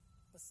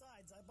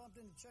Besides, I bumped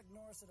into Chuck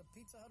Norris at a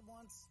Pizza Hut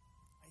once.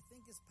 I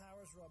think his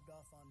powers rubbed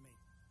off on me.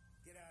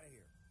 Get out of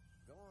here.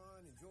 Go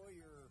on, enjoy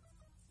your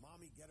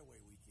mommy getaway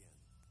weekend.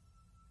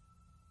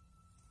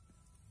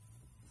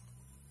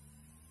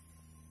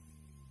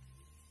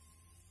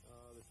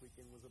 Oh, this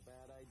weekend was a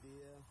bad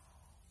idea.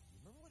 You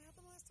remember what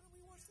happened last time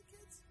we watched the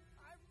kids?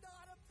 I'm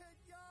not a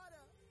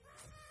pinata!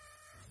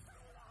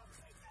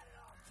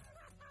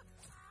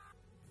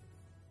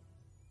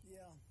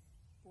 Yeah,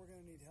 we're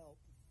gonna need help.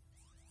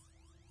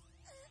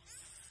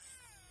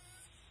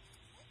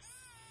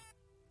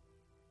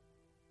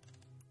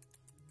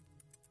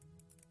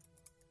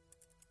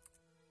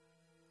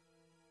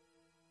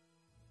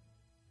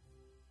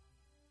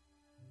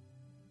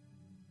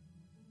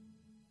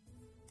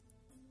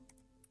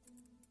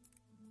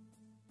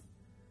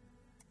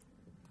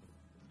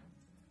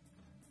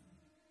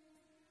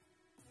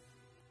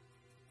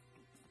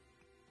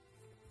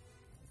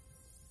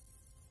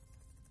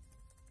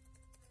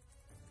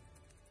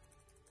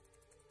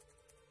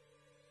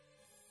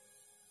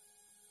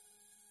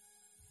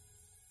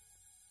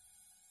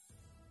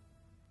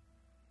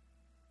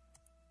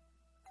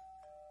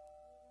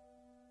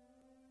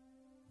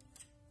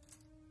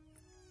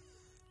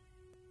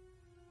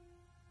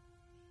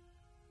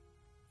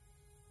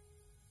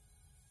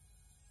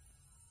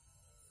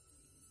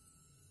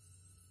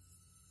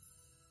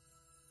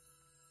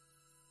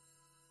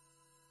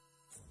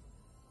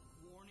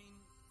 Warning,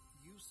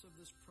 use of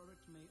this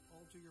product may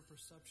alter your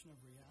perception of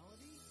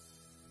reality.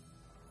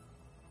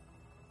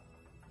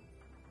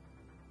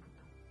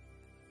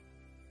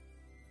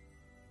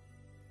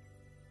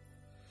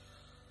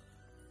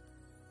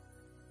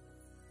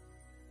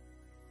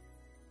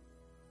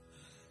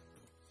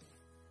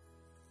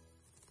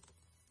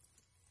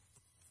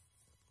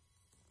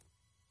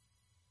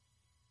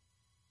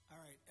 All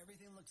right,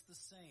 everything looks the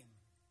same.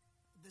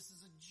 This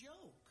is a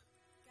joke.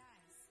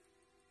 Guys,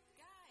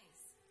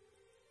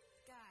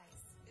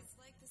 it's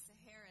like the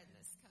Sahara in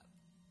this cup.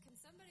 Can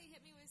somebody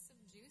hit me with some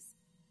juice?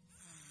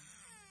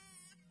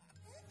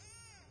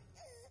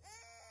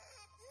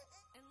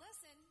 And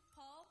listen,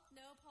 pulp,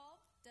 no pulp,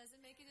 doesn't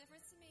make a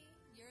difference to me.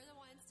 You're the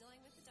ones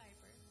dealing with the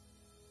diaper.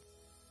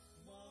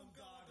 Mom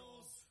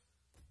goggles.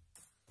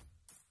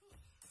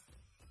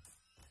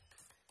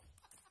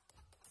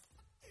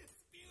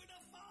 It's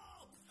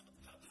beautiful!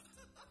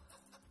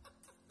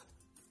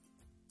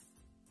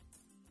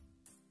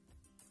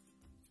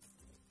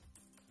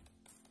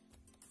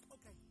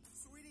 Okay,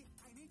 sweetie,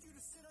 I need you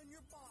to sit on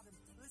your bottom.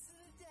 Listen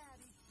to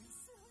Daddy. You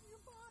sit on your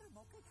bottom,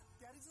 okay?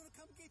 Daddy's gonna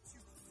come get you.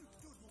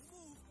 Don't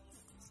move.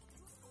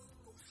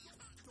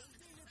 Don't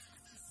dance.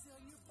 You sit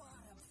on your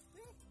bottom.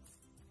 Okay?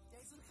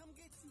 Daddy's gonna come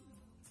get you.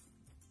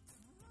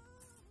 Whoa.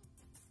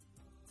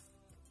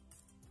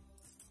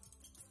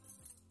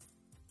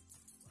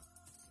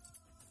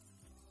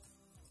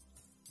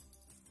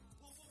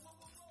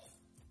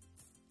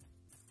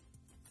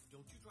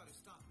 Don't you try to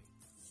stop me.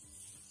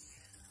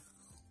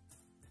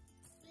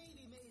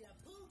 Baby made a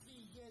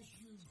poopy, yes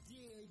you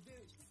did.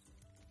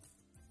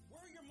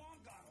 Where are your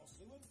mom goggles?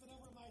 They wouldn't fit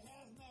over my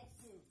hazmat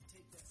suit.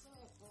 Take this.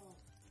 Oh,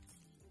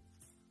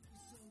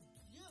 so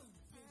cute.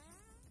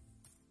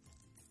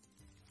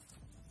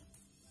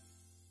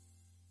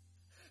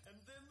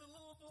 And then the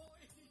little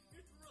boy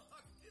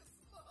rocked his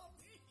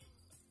mommy.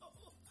 Oh,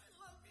 I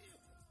love you.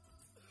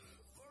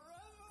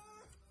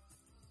 Forever.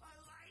 I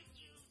like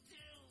you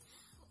too.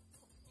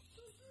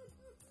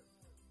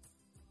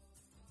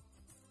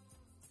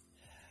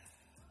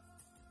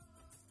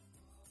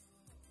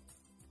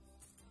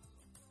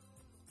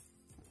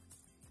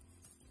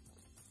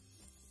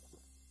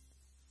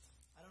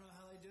 I don't know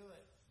how they do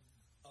it.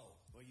 Oh,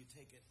 well, you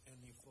take it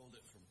and you fold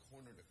it from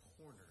corner to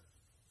corner.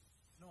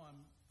 No,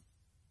 I'm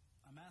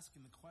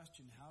asking the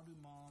question, how do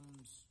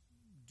moms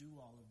do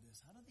all of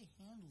this? How do they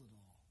handle it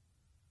all?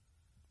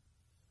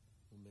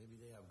 Well, maybe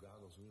they have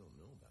goggles we don't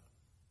know about.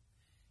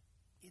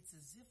 It's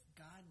as if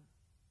God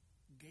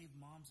gave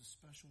moms a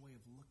special way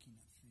of looking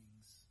at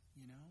things,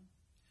 you know?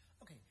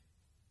 Okay,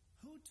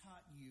 who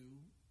taught you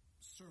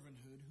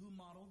servanthood? Who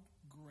modeled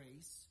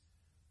grace?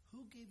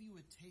 Who gave you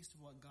a taste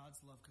of what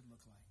God's love could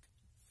look like?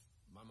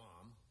 My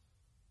mom,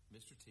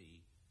 Mr.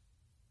 T,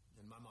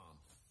 and my mom.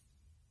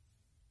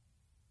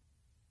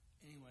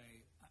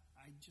 Anyway,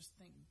 I just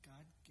think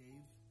God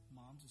gave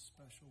moms a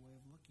special way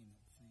of looking at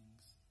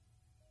things.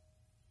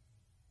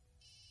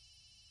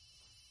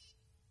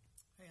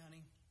 Hey,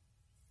 honey.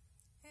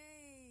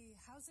 Hey,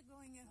 how's it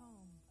going at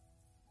home?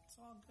 It's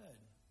all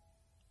good.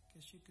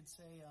 Guess you could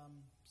say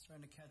I'm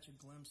starting to catch a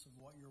glimpse of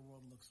what your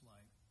world looks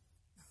like.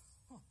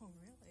 Oh,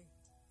 really?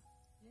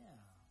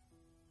 Yeah.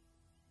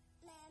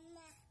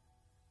 Mama.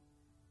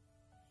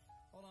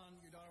 Hold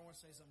on, your daughter wants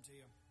to say something to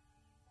you.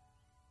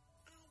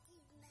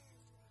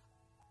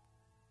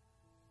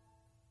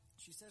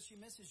 She says she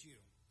misses you.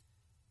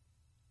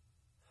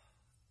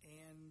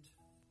 And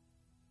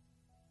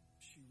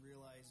she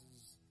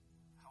realizes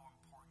how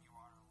important you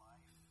are in her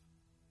life.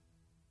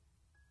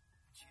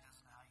 And she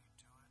doesn't know how you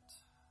do it.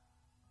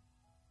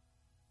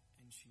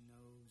 And she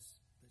knows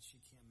that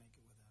she can't make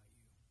it without you.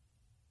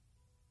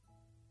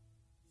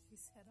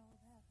 said all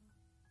that, huh?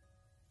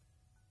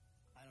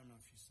 I don't know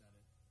if you said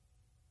it,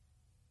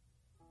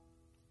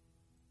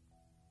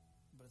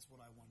 but it's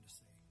what I wanted to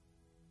say.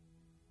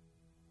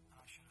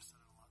 I should have said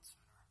it a lot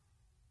sooner.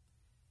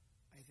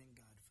 I thank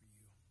God for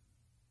you.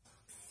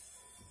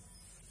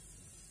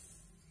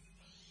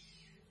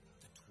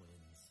 The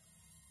twins.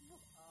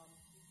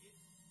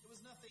 It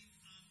was nothing.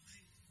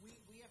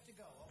 We have to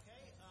go,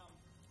 okay?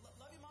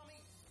 Love you, Mommy.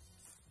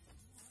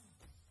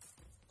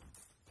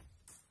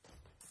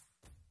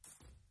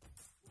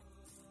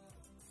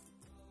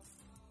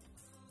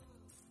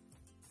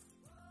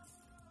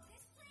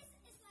 This place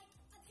is like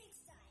a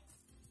pigsty.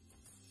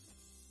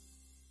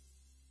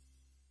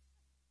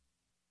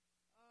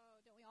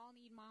 Oh, don't we all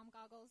need mom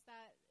goggles?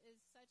 That is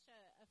such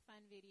a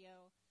fun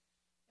video.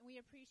 And we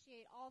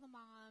appreciate all the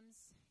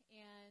moms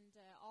and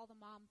all the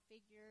mom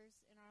figures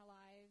in our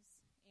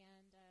lives,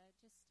 and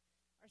just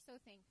are so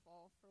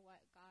thankful for what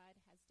God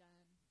has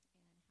done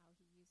and how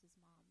he uses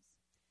moms.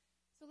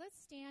 So let's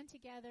stand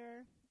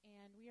together,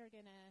 and we are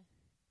going to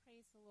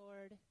praise the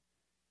Lord.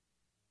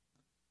 I'm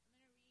going to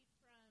read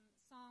from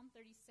Psalm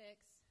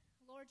 36.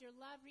 Lord, your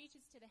love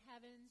reaches to the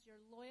heavens, your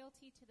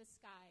loyalty to the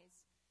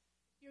skies.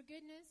 Your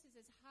goodness is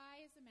as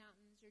high as the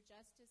mountains, your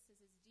justice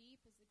is as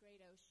deep as the great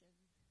ocean.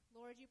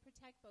 Lord, you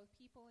protect both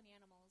people and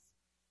animals.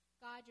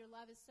 God, your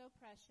love is so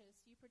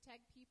precious. You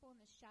protect people in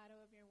the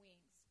shadow of your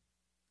wings.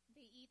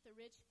 They eat the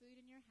rich food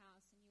in your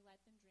house, and you let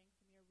them drink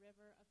from your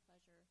river of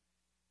pleasure.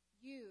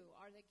 You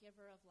are the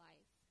giver of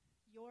life.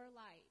 Your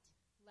light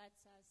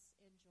lets us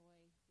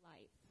enjoy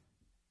life.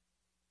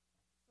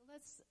 So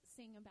let's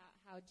sing about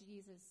how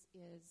Jesus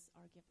is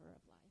our giver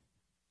of life.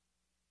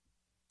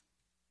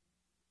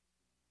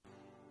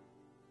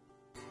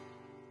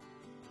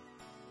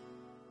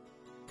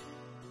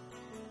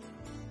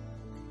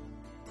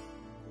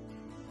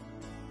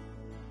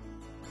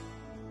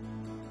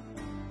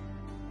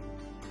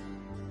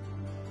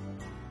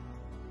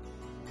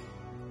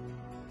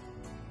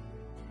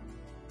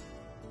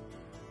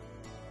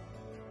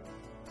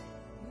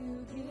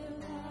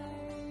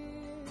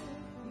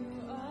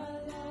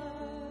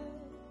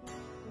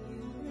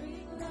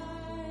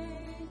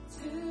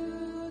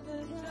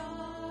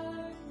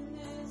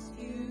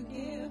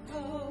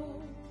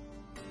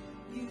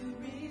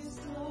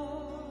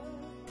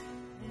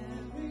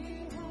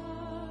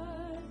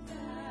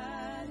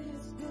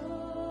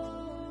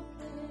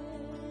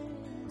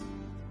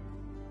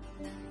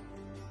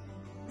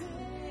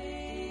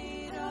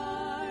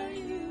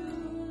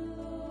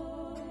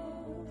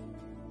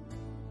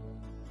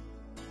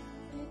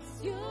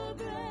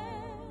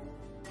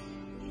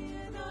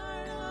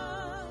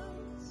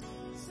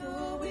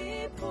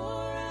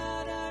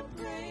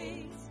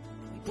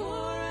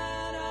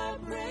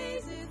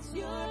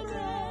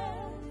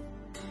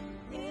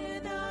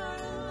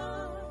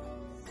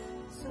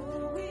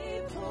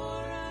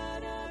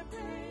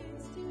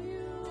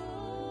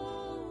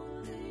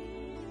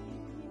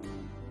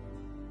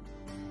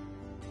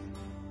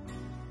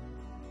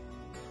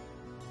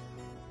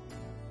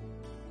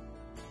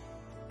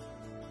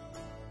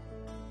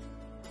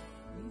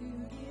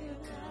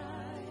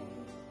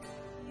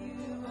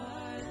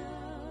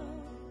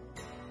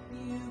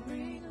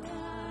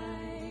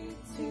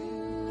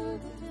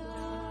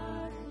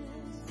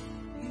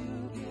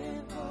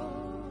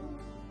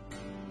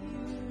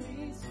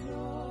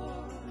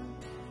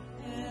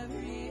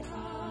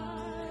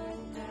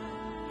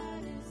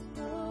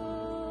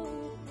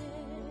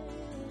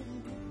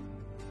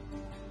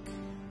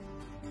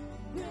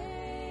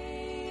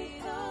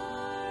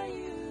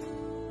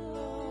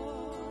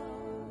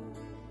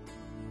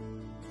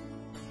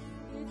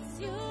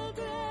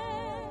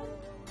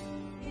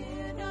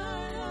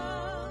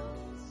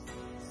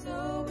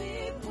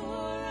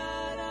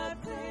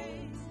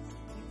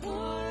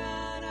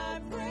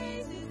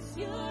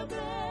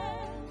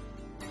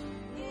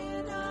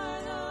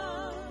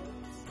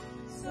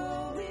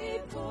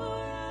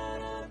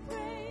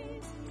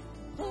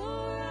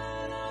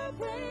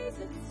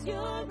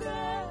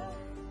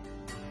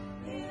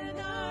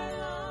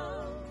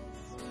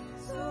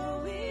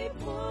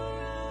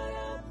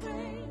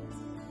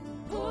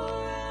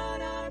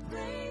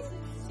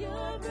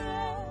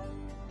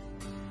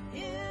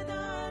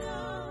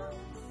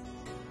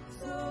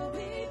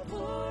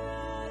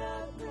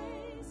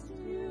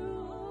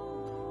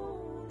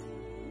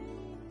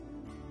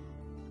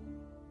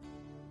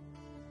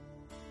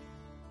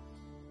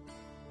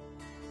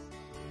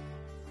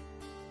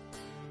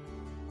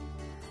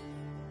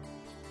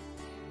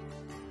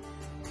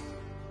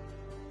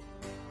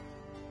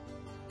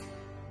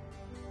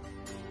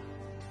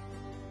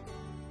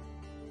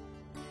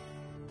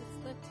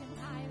 Lift him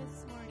high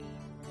this morning.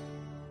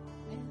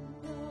 And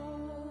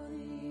all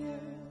the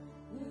earth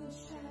will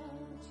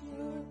shout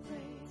your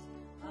praise.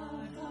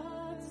 Our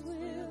hearts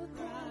will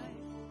cry.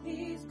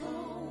 These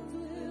bones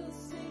will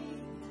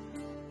sing.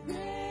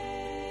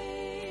 Great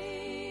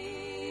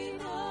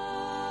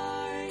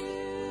are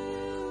you,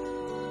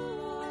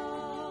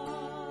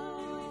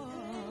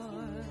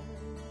 Lord.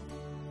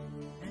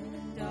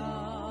 And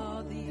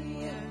all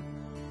the earth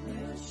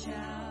will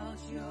shout.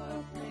 shout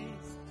your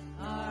praise.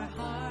 Our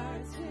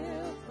hearts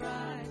will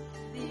cry.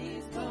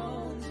 These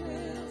bones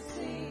will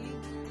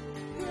sing.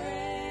 Great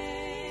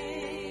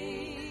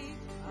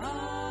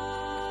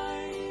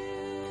are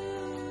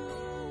you,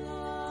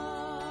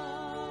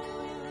 Lord.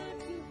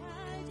 You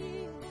had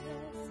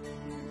Jesus,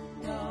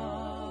 and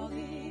all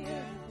the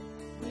earth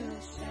will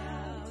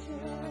shout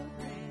your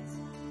praise.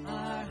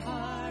 Our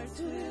hearts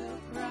will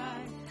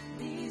cry.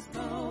 These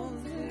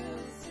bones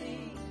will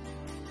sing.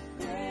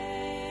 Great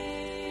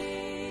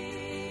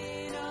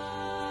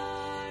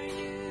are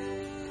you,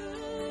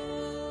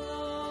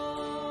 Lord.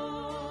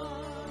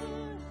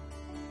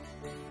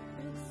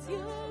 It's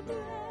your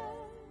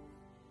breath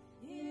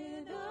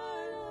in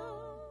our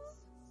lungs,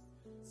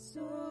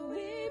 so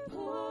we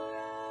pour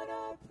out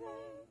our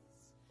praise.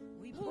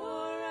 We pour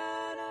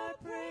out our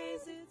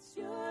praise. It's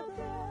your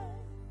breath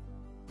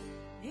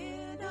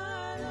in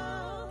our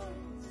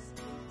lungs,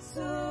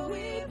 so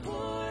we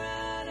pour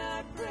out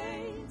our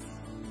praise.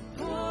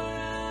 Pour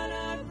out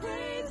our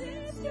praise.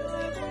 It's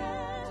your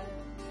breath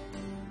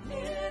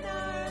in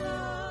our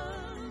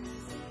lungs,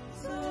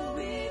 so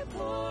we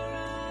pour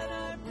out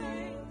our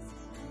praise.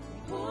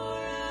 Pour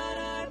out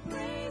our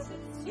praise.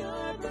 It's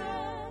your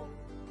breath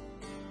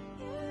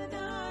in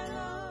our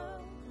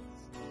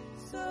lungs,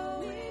 so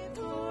we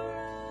pour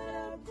out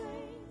our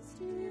praise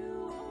to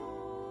you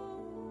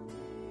only.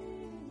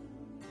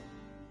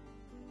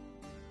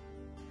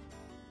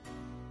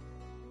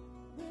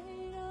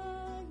 Great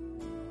are you,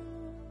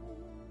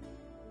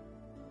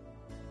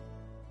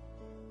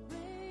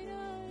 great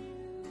are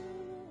you.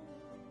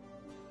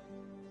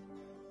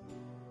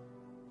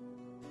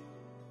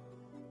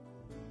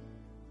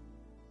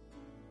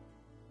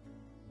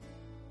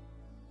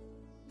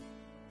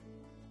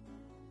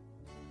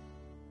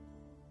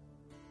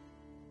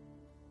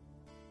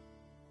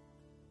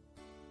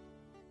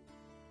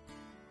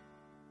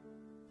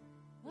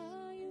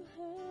 Are you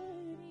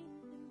hurting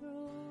and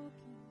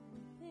broken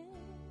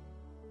within?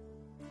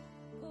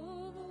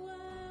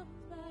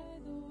 Overwhelmed by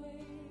the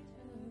weight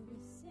of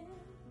your sin?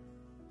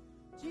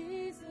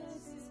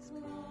 Jesus is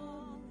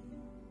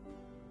calling.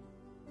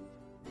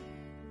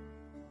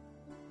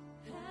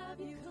 Have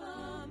you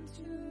come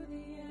to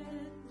the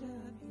end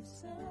of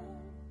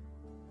yourself?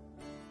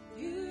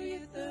 Do you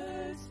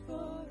thirst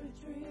for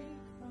a drink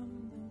from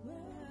the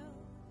well?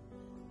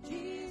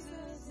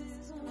 Jesus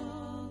is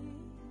calling.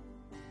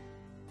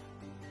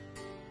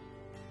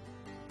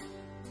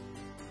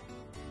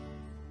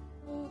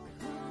 Oh,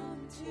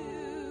 come to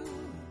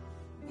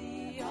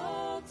the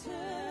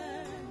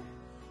altar.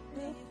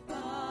 The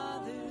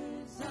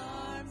Father's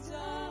arms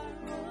are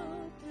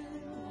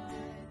open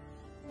wide.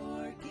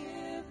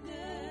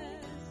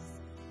 Forgiveness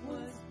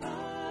was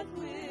bought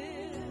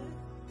with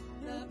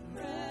the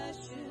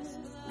precious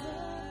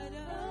blood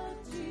of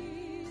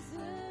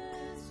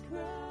Jesus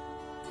Christ.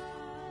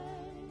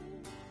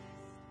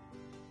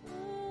 Oh.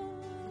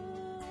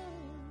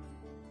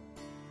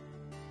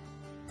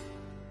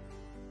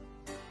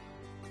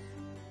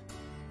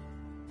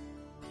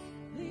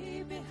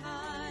 Leave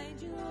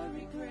behind your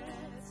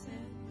regrets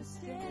and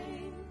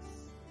mistakes.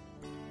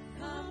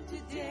 Come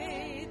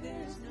today,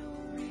 there's no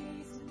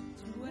reason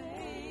to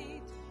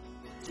wait.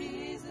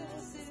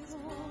 Jesus is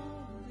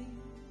calling,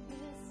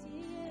 yes he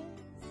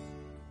is.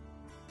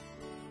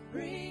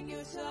 Bring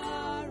your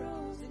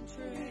sorrows and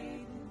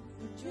trade them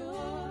for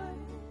joy.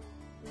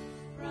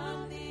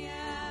 From the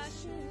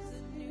ashes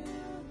a new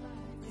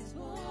life is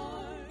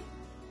born.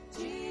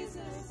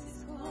 Jesus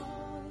is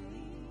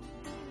calling.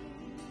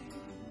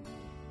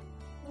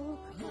 Oh,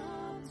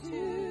 come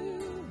to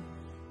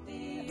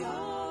the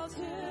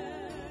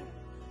altar.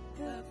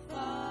 The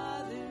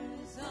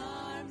Father's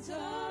arms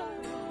are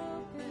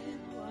open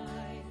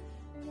wide.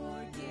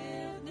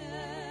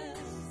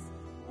 Forgiveness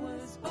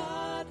was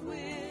bought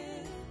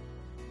with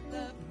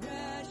the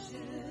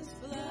precious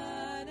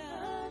blood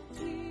of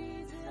Jesus.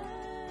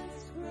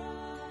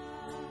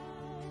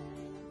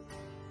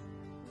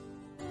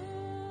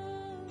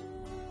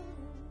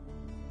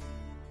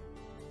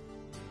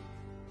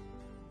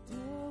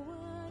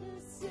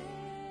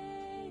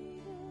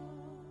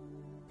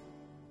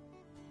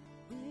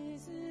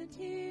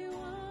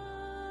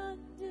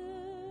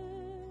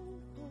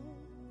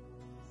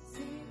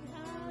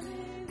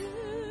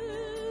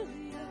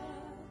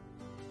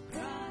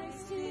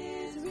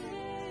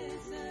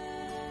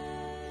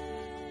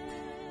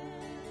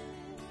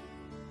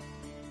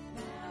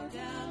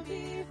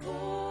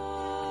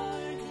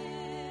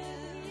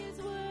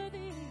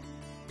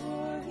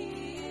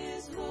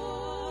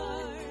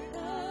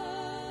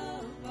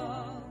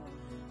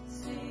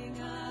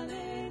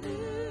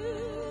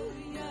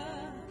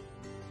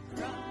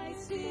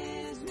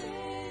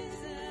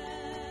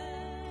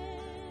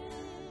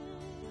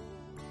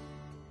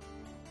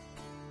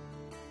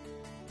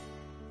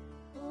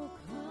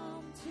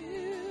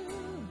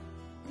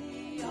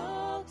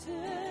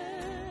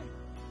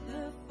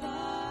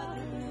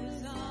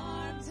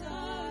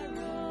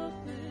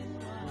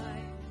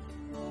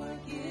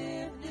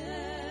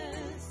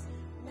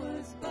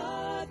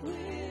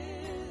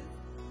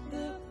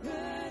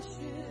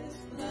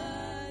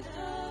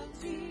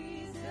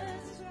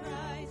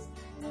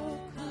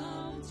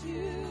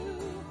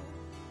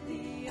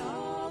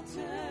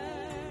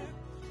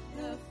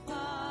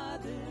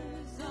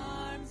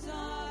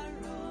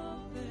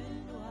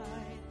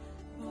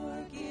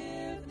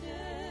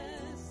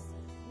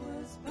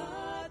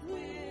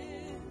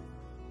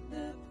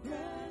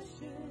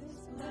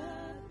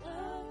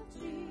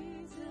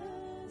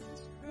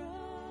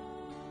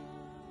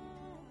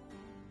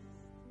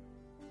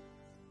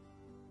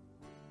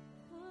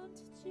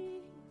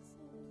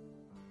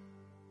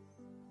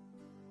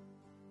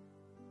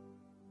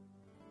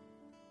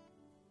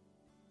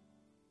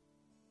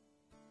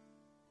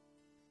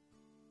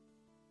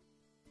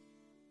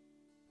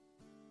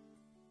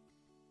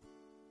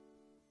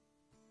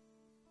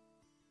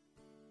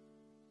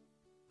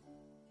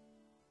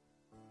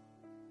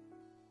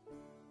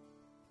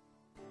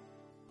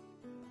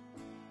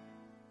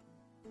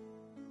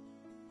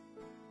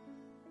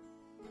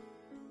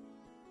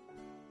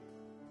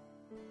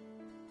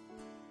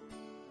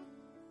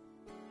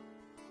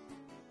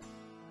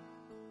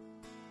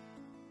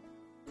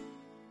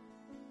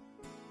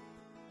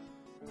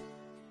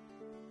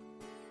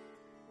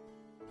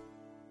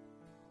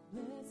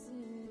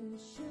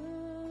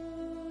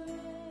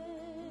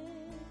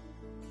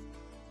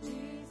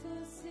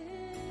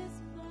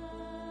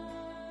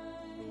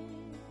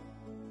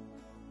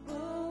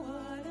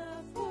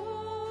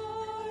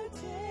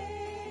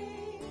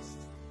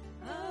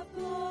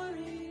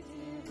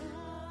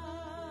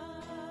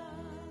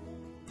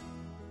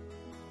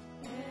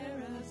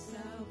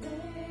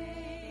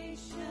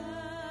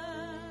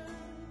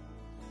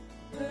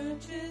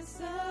 Purchase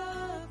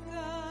of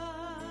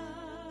God,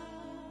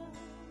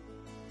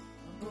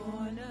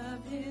 born of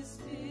His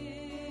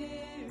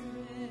Spirit,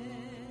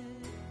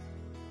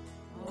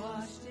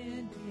 washed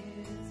in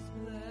His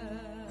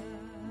blood.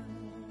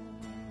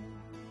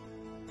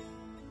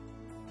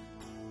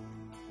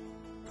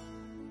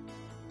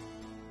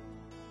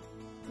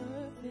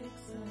 Perfect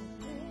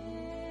salvation,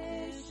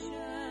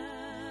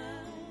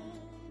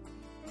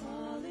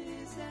 all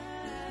is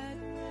at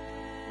rest.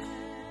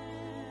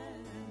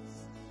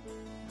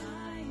 I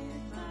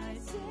am my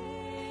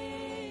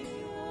Savior,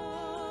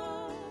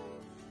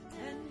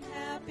 and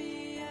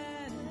happy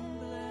and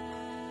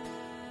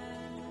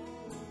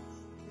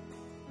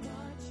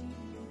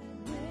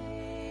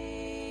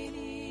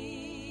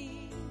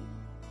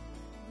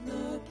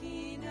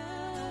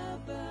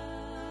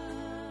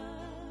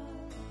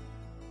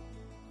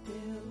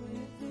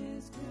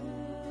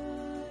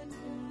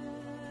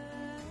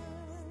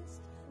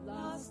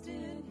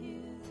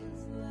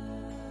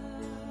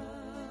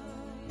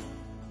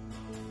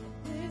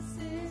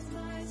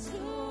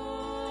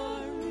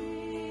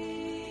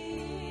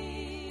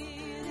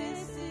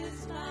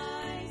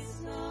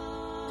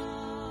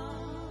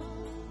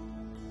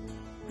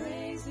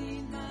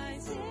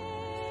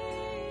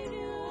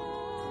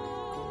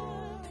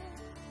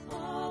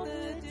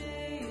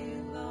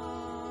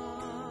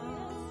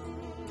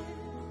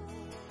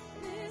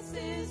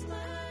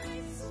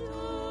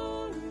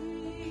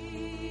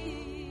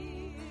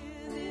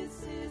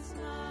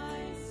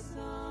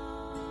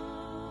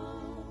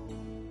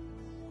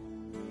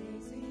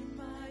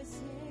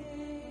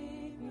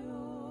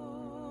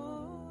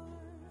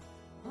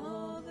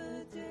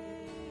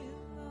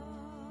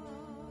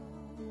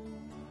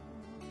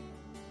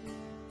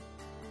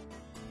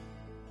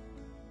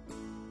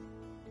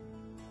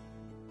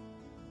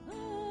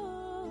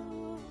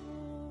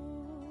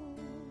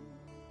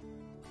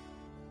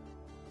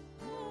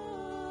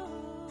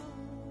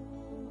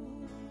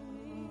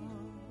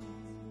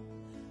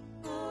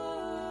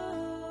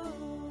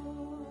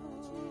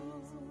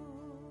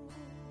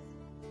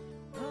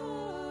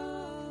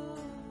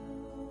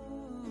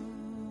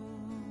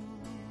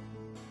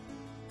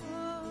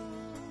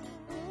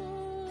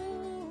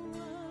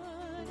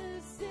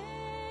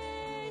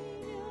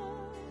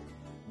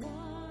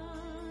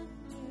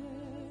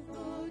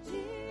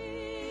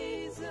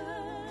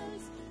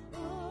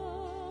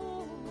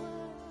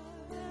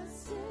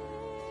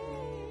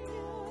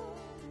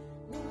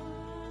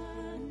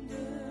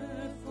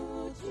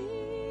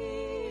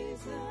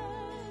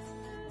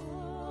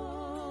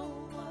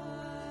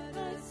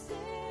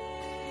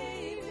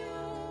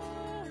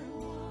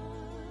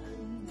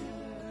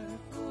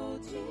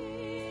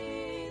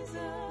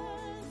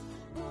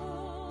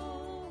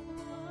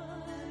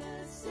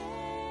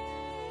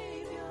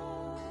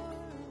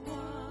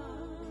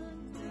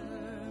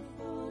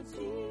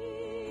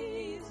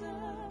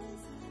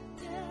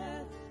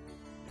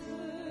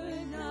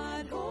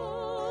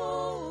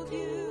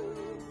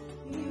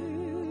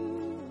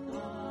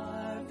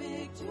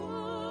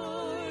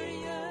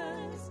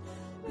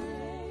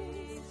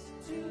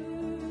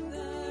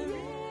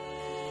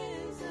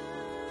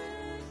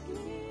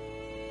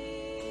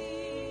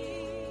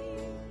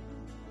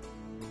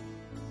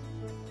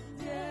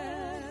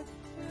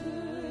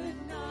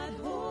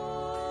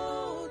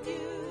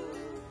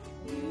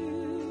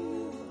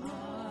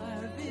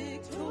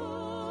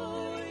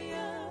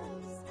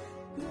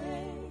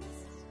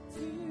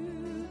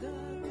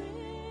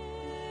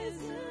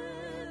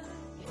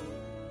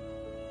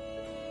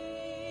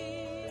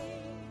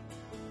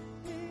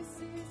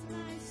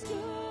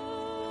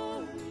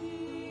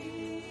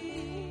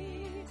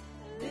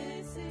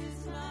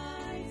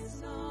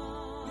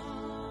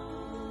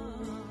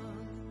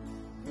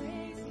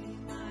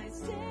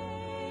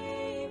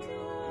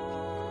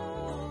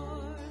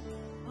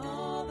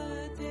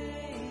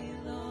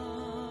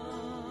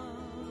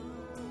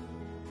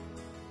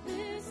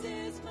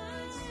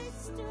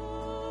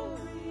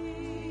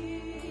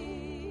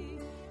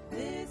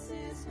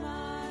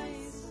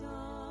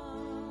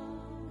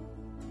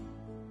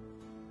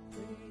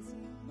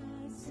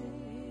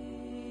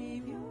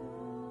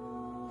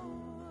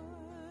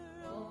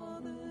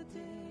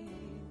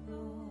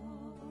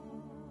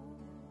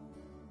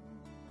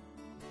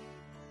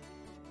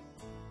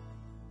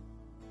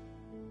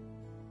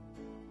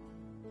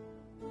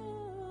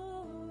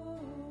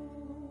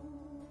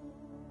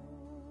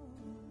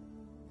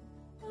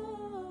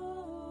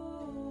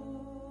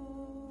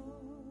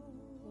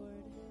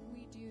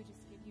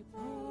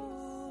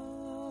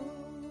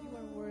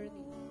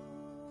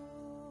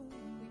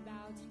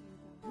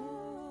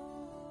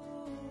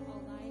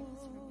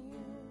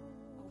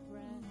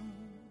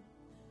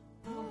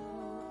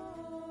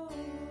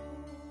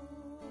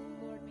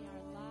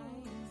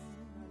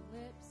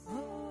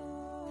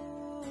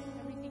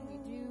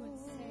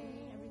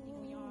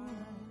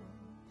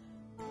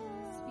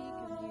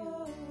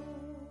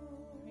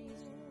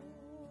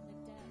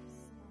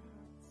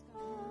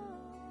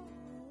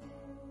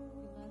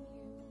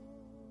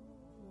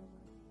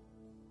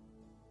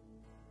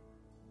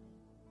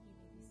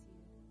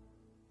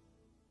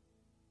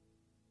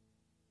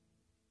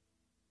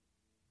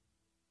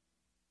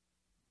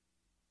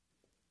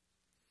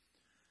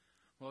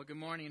Well, good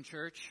morning,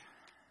 church.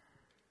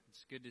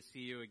 It's good to see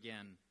you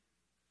again.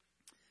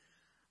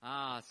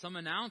 Some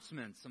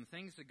announcements, some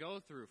things to go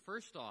through.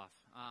 First off,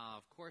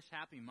 of course,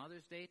 happy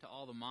Mother's Day to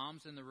all the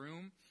moms in the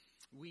room.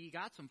 We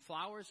got some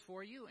flowers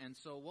for you, and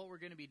so what we're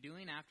going to be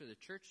doing after the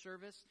church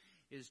service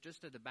is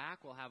just at the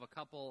back, we'll have a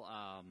couple,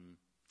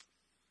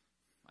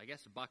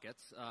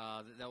 buckets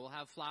that will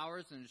have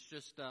flowers, and it's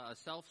just a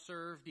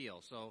self-serve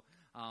deal. So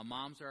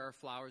moms, there are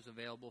flowers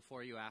available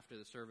for you after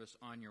the service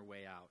on your way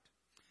out.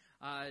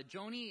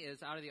 Joni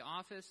is out of the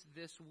office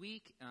this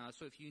week,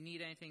 so if you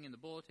need anything in the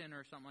bulletin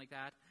or something like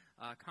that,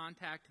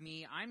 contact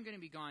me. I'm going to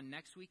be gone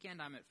next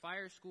weekend. I'm at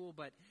fire school,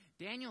 but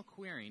Daniel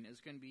Queering is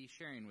going to be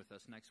sharing with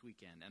us next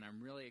weekend, and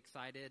I'm really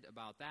excited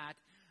about that.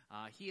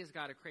 He has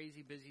got a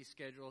crazy busy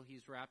schedule.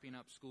 He's wrapping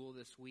up school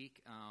this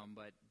week,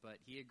 but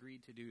he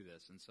agreed to do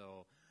this, and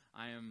so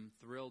I am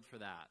thrilled for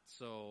that.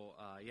 So,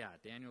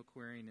 Daniel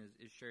Queering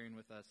is sharing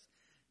with us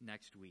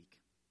next week.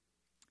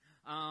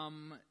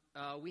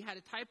 We had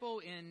a typo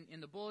in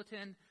the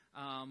bulletin.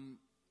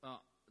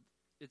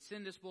 It's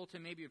in this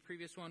bulletin, maybe a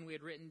previous one. We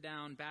had written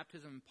down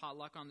baptism and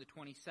potluck on the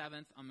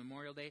 27th on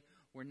Memorial Day.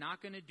 We're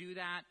not going to do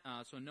that,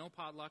 so no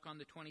potluck on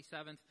the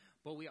 27th,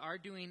 but we are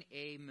doing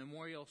a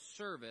memorial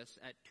service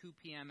at 2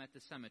 p.m. at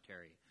the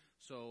cemetery.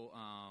 So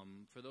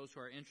for those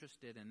who are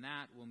interested in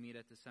that, we'll meet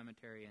at the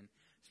cemetery and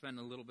spend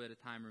a little bit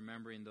of time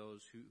remembering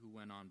those who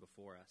went on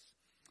before us.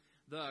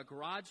 The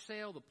garage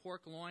sale, the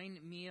pork loin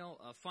meal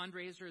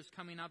fundraiser is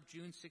coming up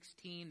June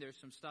 16. There's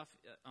some stuff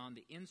on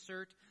the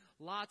insert.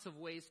 Lots of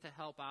ways to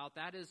help out.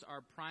 That is our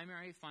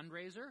primary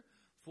fundraiser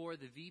for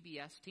the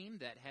VBS team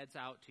that heads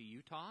out to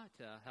Utah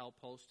to help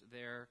host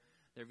their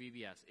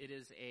VBS. It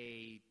is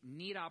a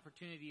neat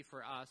opportunity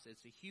for us.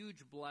 It's a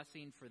huge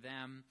blessing for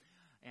them.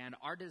 And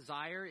our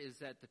desire is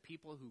that the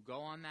people who go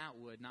on that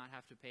would not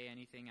have to pay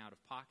anything out of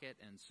pocket.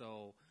 And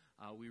so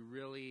we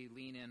really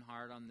lean in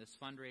hard on this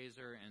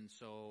fundraiser, and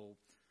so,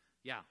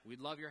 we'd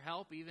love your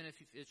help, even if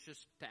it's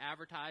just to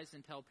advertise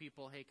and tell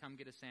people, hey, come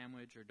get a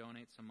sandwich or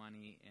donate some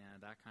money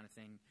and that kind of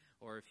thing,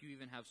 or if you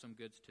even have some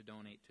goods to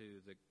donate to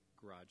the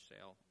garage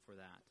sale for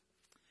that.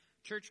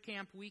 Church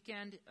camp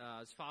weekend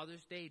is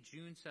Father's Day,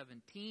 June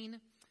 17.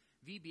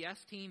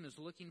 VBS team is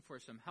looking for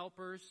some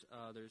helpers.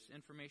 There's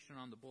information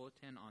on the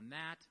bulletin on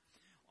that.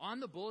 On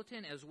the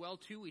bulletin as well,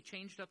 too, we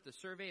changed up the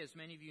survey. As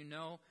many of you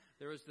know,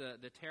 there was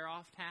the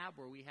tear-off tab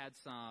where we had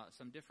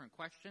some different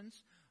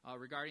questions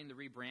regarding the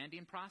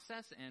rebranding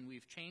process, and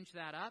we've changed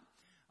that up.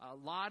 A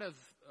lot of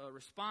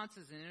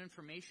responses and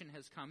information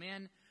has come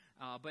in,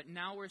 but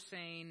now we're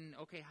saying,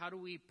 okay, how do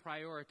we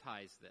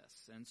prioritize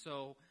this? And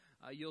so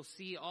you'll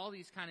see all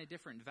these kind of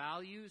different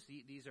values.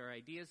 These are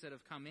ideas that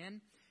have come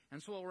in.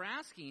 And so what we're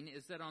asking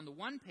is that on the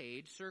one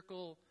page,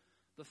 circle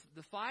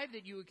the 5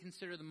 that you would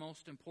consider the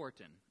most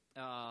important.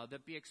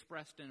 That be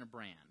expressed in a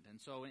brand. And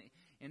so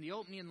in the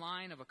opening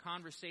line of a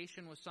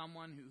conversation with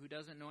someone who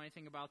doesn't know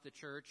anything about the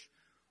church,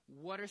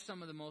 what are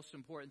some of the most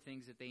important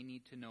things that they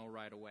need to know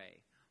right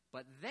away?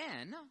 But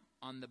then,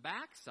 on the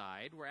back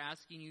side, we're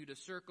asking you to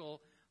circle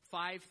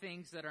 5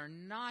 things that are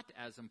not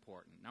as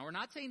important. Now, we're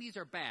not saying these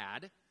are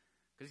bad,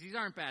 because these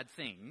aren't bad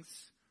things,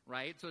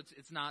 right? So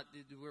it's not,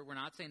 we're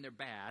not saying they're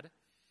bad.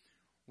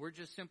 We're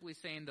just simply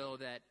saying, though,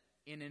 that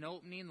in an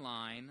opening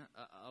line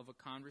of a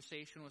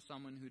conversation with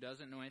someone who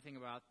doesn't know anything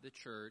about the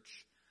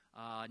church,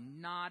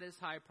 not as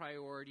high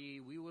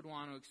priority, we would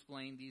want to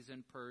explain these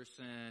in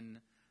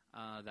person,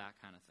 that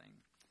kind of thing.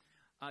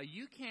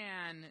 You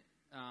can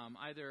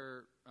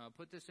either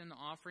put this in the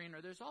offering,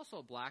 or there's also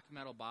a black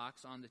metal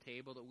box on the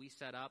table that we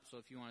set up, so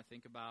if you want to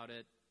think about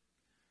it,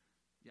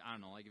 I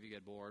don't know, like if you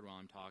get bored while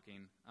I'm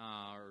talking,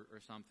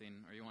 or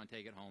something, or you want to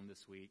take it home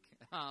this week.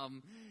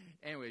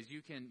 Anyways,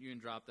 you can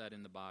drop that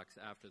in the box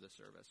after the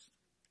service.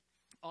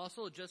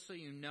 Also, just so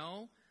you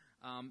know,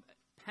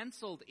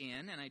 penciled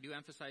in, and I do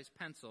emphasize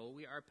pencil,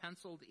 we are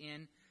penciled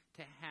in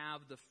to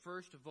have the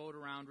first vote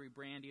around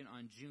rebranding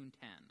on June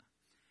 10.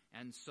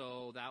 And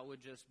so that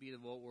would just be the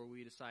vote where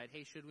we decide,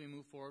 hey, should we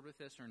move forward with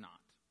this or not?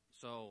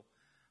 So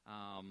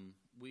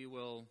we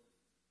will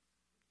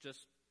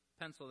just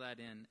pencil that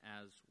in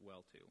as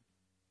well, too.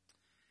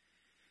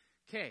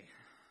 Okay,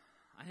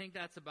 I think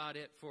that's about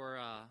it for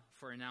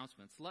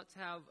announcements. Let's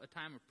have a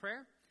time of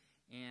prayer,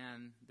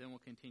 and then we'll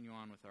continue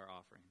on with our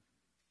offering.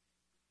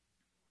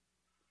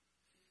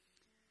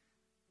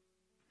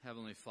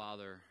 Heavenly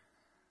Father,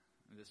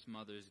 this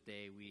Mother's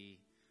Day, we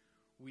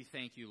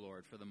thank you,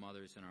 Lord, for the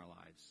mothers in our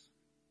lives.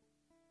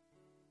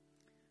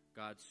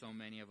 God, so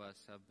many of us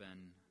have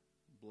been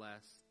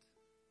blessed,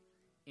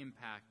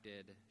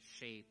 impacted,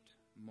 shaped,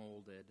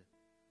 molded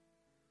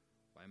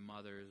by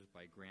mothers,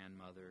 by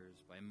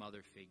grandmothers, by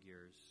mother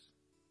figures.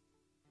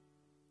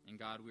 And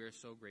God, we are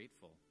so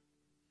grateful.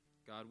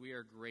 God, we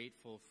are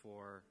grateful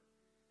for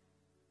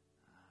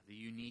the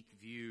unique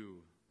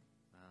view,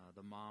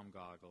 the mom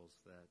goggles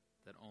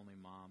that only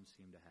moms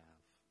seem to have.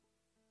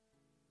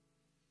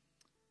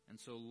 And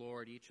so,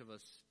 Lord, each of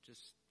us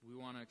we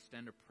want to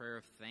extend a prayer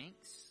of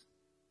thanks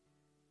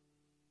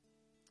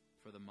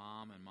for the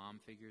mom and mom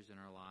figures in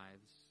our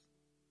lives.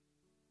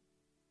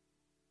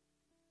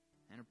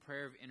 and a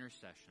prayer of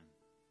intercession,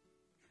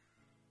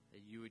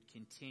 that you would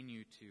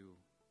continue to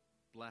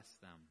bless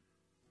them,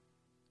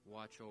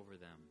 watch over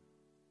them,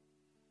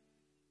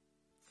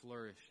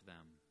 flourish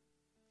them,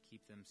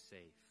 keep them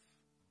safe.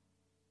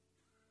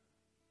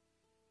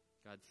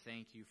 God,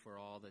 thank you for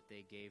all that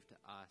they gave to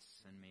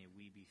us, and may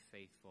we be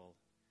faithful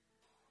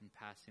in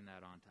passing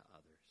that on to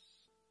others.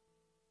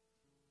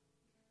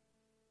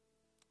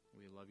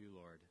 We love you,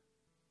 Lord.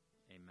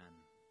 Amen.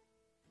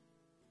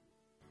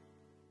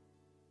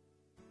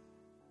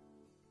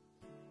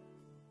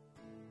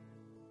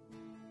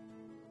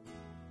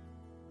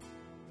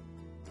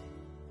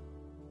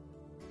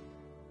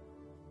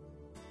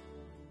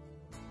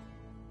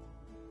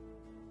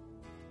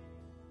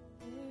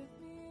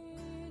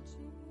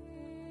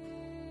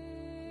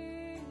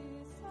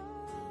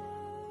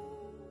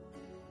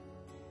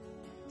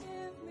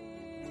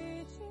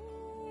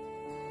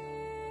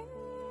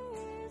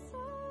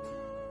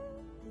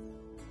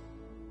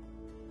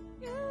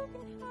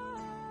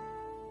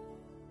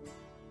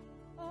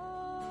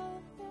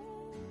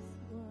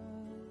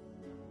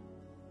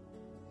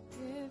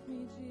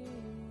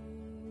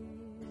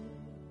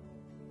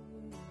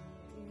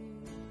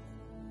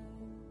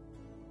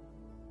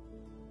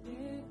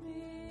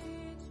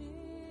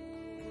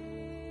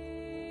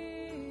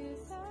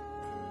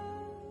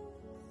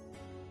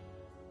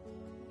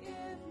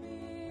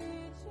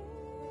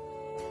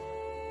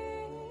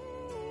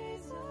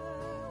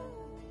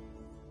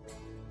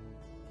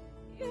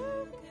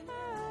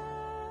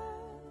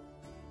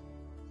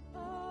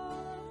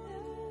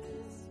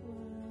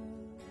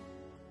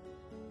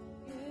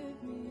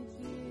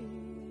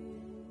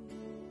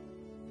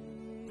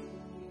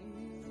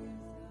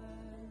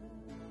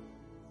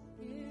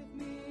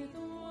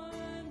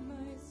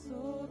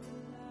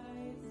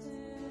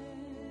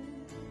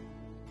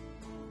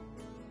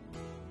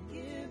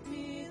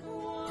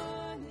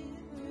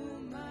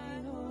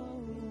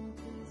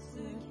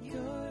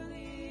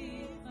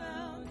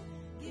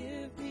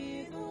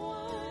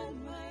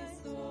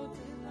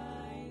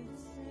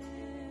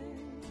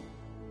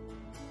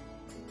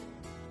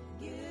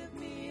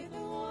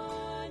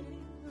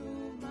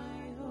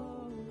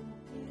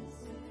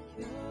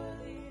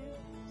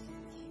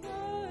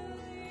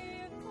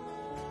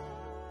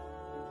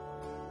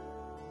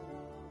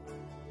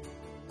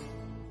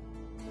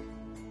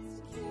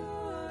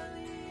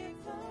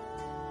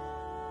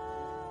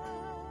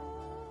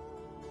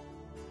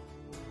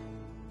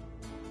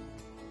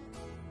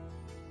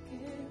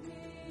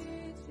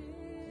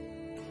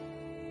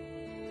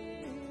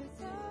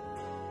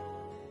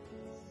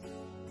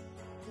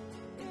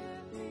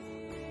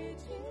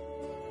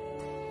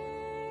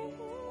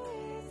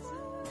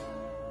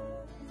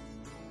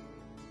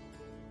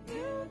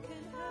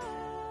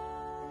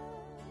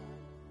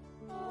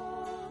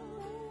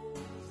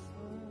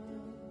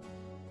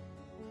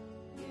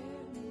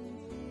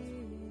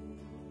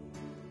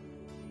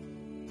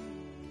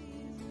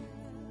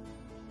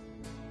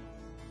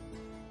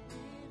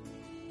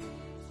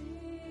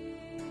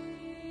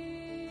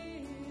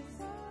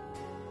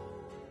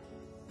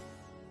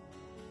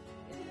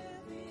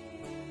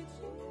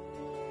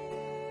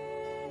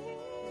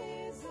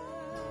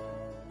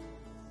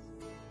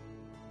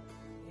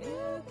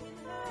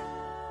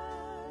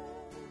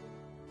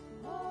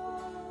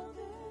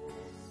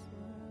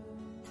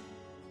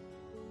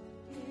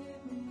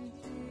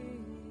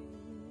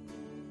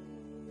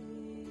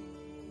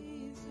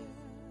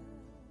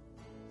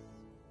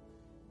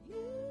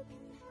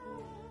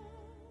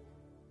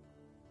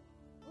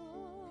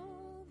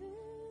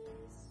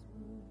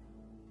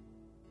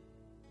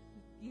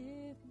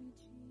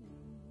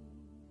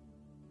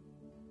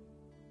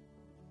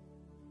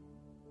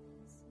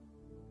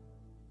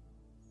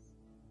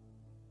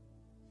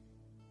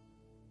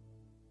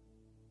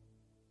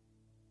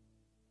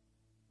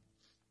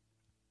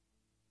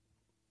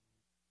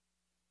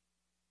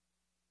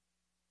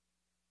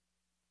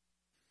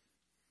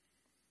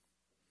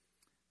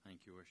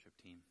 Thank you, worship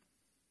team.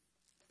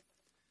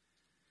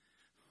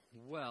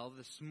 Well,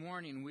 this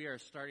morning we are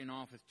starting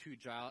off with two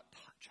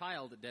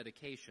child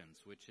dedications,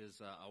 which is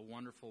a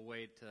wonderful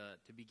way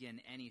to begin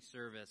any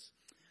service.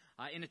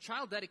 In a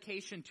child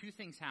dedication, two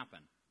things happen.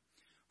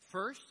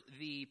 First,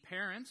 the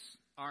parents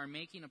are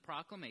making a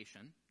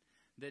proclamation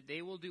that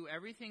they will do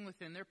everything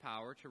within their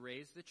power to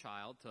raise the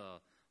child to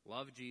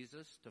love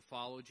Jesus, to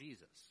follow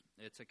Jesus.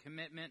 It's a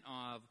commitment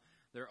of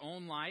their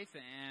own life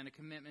and a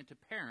commitment to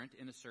parent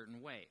in a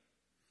certain way.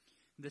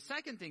 The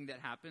second thing that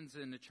happens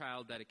in the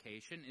child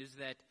dedication is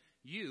that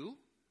you,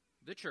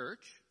 the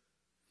church,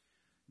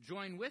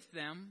 join with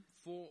them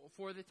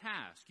for the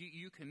task.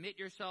 You commit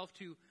yourself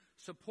to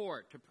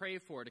support, to pray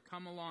for, to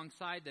come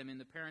alongside them in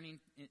the parenting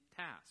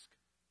task.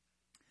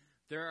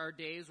 There are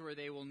days where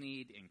they will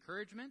need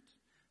encouragement.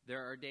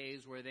 There are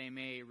days where they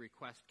may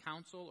request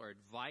counsel or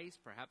advice.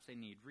 Perhaps they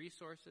need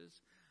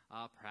resources.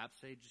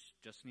 Perhaps they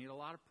just need a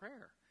lot of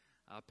prayer.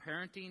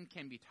 Parenting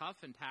can be tough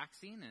and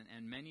taxing,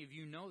 and many of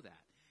you know that.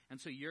 And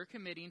so you're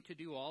committing to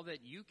do all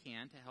that you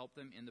can to help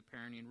them in the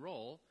parenting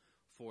role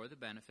for the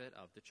benefit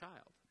of the child.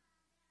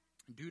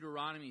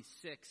 Deuteronomy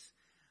 6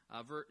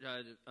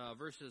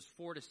 verses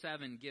 4 to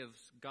 7 gives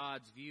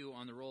God's view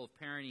on the role of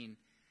parenting.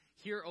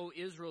 Hear, O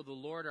Israel, the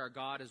Lord our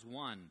God is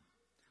one.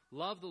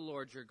 Love the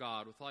Lord your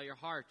God with all your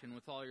heart and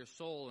with all your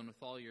soul and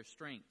with all your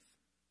strength.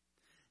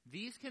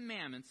 These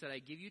commandments that I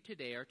give you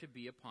today are to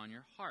be upon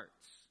your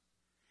hearts.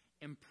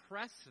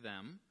 Impress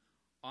them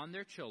on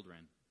their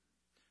children.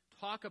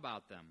 Talk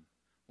about them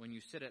when you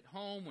sit at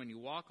home, when you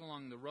walk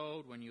along the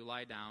road, when you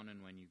lie down,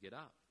 and when you get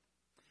up.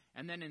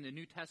 And then in the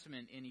New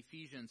Testament, in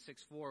Ephesians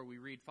 6:4, we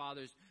read,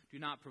 Fathers, do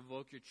not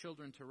provoke your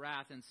children to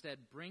wrath.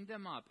 Instead, bring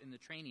them up in the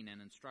training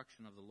and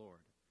instruction of the Lord.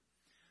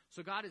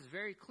 So God is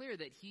very clear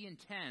that he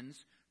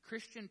intends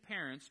Christian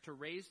parents to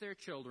raise their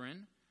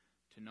children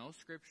to know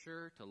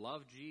Scripture, to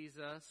love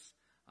Jesus,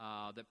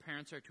 that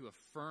parents are to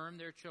affirm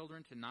their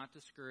children, to not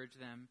discourage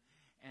them,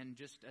 and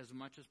just as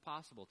much as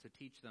possible to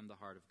teach them the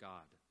heart of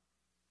God.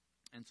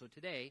 And so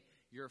today,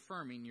 you're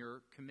affirming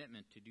your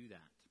commitment to do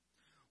that.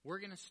 We're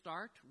going to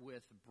start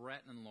with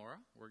Brett and Laura.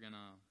 We're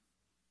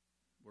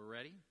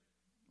ready?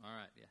 All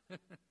right, yeah.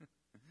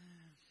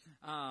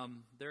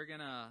 They're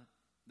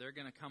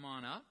gonna come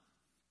on up.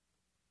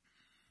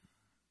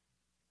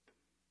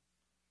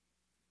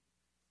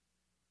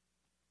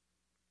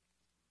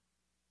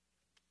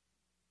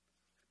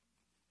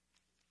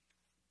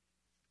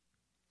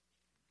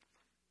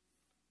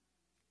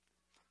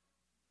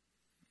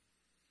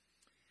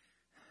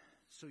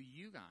 So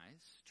you guys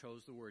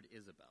chose the word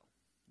Isabel,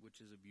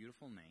 which is a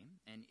beautiful name,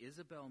 and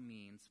Isabel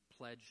means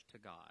pledged to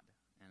God,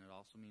 and it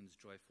also means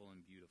joyful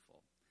and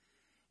beautiful.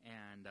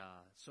 And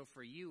so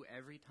for you,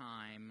 every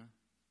time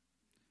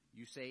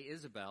you say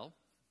Isabel,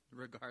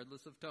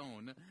 regardless of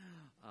tone,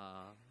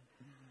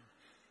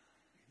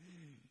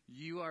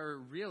 you are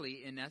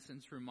really, in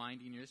essence,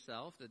 reminding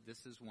yourself that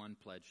this is one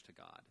pledge to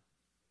God.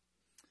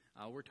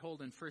 We're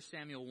told in 1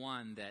 Samuel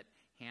 1 that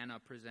Hannah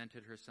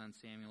presented her son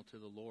Samuel to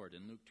the Lord.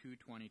 In Luke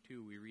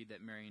 2:22, we read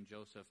that Mary and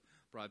Joseph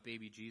brought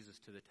baby Jesus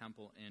to the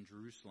temple in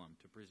Jerusalem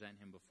to present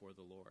him before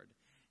the Lord.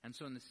 And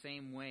so in the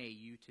same way,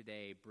 you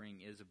today bring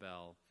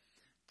Isabel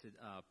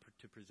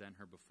to present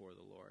her before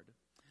the Lord.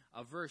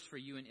 A verse for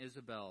you and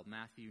Isabel,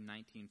 Matthew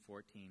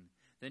 19:14.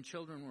 Then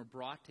children were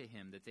brought to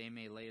him that they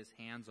may lay his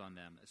hands on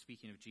them.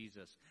 Speaking of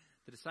Jesus,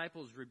 the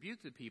disciples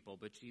rebuked the people,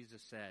 but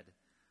Jesus said,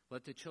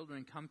 Let the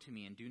children come to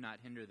me and do not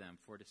hinder them,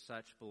 for to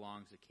such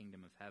belongs the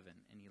kingdom of heaven.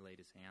 And he laid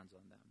his hands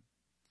on them.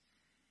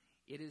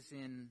 It is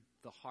in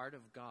the heart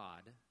of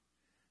God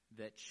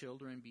that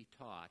children be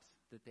taught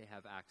that they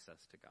have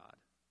access to God.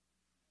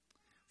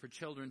 For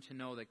children to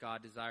know that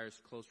God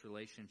desires close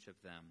relationship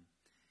with them,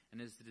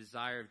 and is the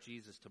desire of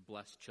Jesus to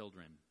bless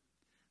children,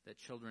 that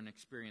children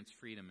experience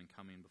freedom in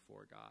coming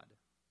before God.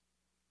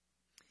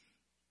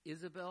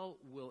 Isabel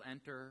will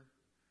enter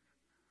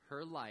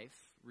her life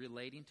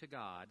relating to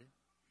God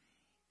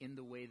in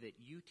the way that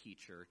you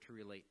teach her to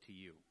relate to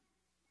you.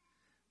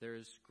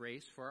 There's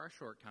grace for our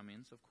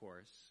shortcomings, of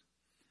course,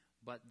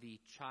 but the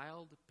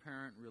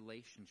child-parent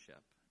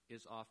relationship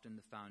is often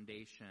the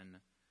foundation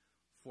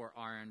for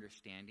our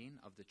understanding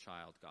of the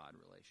child-God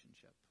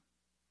relationship.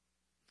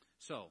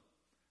 So,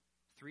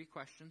 3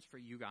 questions for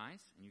you guys,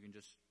 and you can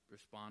just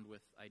respond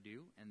with I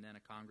do, and then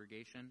a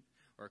congregation,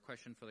 or a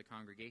question for the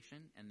congregation,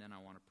 and then I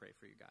want to pray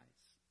for you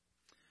guys.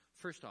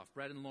 First off,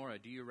 Brett and Laura,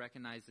 do you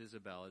recognize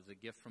Isabel as a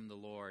gift from the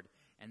Lord,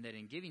 and that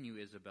in giving you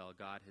Isabel,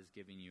 God has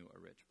given you a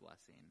rich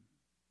blessing?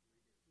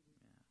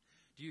 Yeah.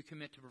 Do you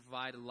commit to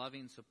provide a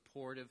loving,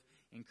 supportive,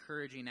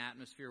 encouraging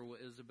atmosphere where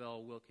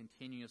Isabel will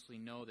continuously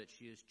know that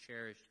she is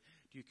cherished?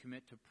 Do you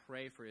commit to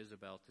pray for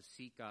Isabel, to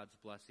seek God's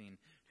blessing,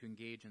 to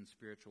engage in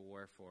spiritual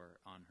warfare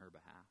on her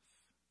behalf?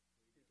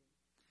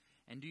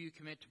 And do you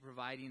commit to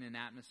providing an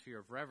atmosphere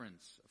of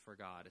reverence for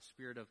God, a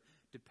spirit of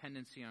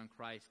dependency on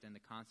Christ, and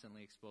to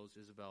constantly expose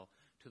Isabel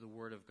to the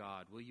Word of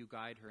God? Will you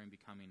guide her in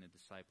becoming a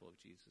disciple of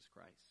Jesus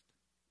Christ?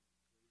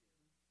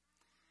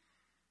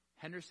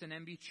 Henderson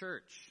MB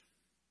Church,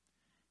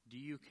 do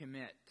you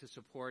commit to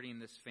supporting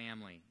this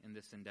family in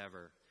this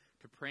endeavor,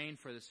 to praying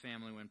for this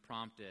family when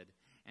prompted,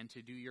 and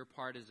to do your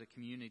part as a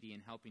community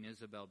in helping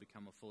Isabel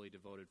become a fully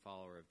devoted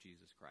follower of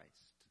Jesus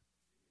Christ?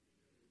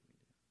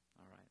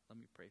 All right, let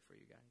me pray for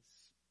you guys.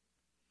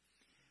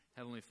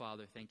 Heavenly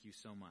Father, thank you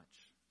so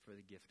much for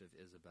the gift of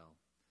Isabel.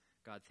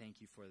 God, thank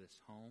you for this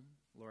home.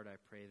 Lord,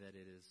 I pray that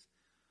it is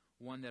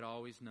one that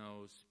always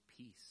knows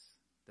peace,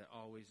 that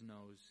always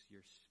knows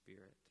your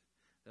Spirit,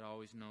 that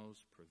always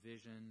knows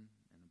provision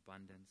and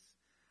abundance.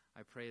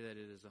 I pray that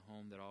it is a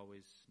home that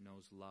always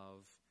knows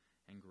love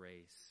and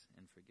grace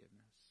and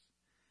forgiveness.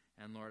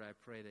 And Lord, I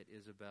pray that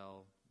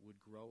Isabel would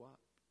grow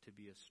up to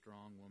be a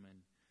strong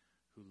woman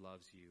who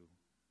loves you,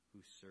 who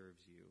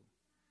serves you,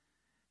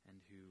 and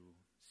who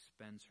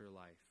spends her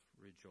life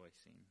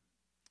rejoicing.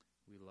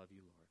 We love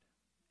you, Lord.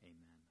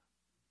 Amen.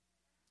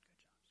 Good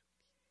job, sweetie.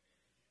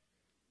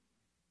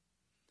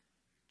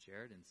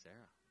 Jared and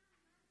Sarah.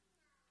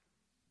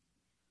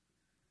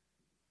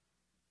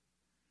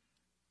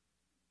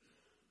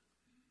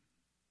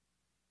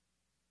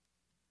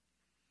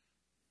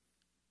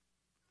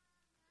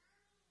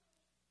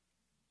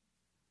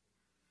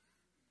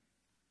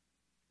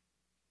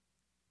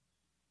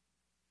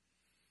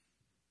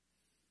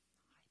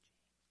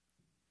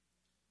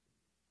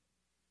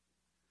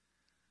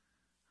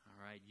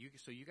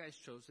 So you guys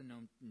chose the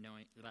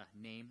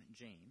name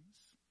James,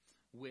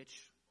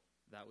 which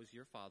that was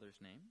your father's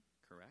name,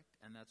 correct?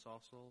 And that's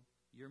also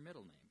your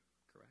middle name,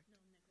 correct?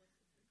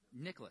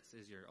 No, Nicholas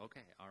is your,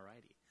 okay, all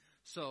righty.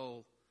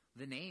 So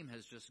the name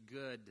has just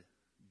good,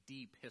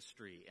 deep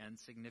history and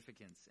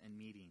significance and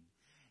meaning.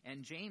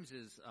 And James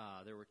is,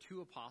 there were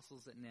two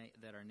apostles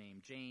that are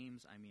named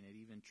James. I mean, it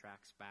even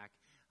tracks back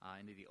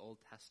into the Old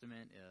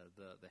Testament.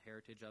 The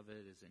heritage of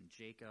it is in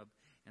Jacob.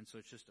 And so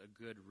it's just a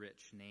good,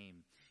 rich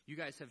name. You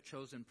guys have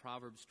chosen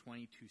Proverbs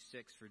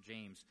 22:6 for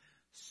James.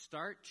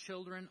 Start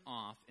children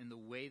off in the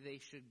way they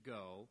should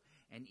go,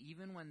 and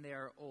even when they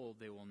are old,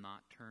 they will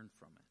not turn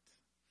from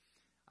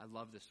it. I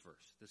love this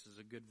verse. This is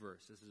a good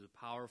verse. This is a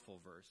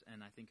powerful verse,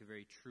 and I think a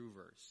very true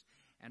verse.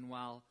 And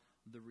while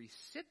the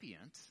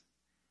recipient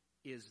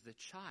is the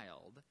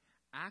child,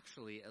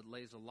 actually it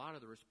lays a lot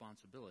of the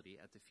responsibility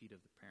at the feet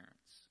of the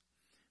parents.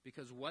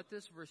 Because what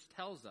this verse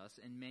tells us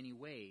in many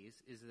ways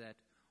is that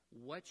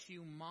what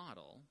you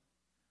model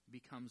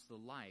becomes the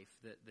life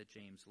that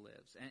James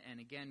lives. And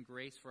again,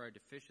 grace for our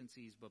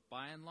deficiencies, but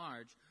by and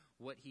large,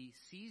 what he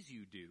sees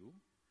you do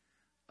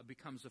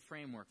becomes a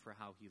framework for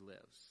how he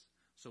lives.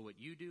 So what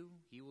you do,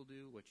 he will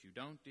do. What you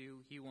don't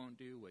do, he won't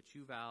do. What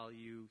you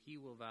value, he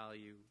will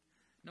value.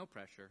 No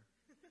pressure.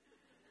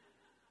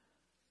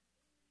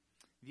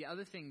 The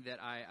other thing that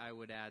I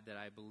would add that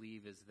I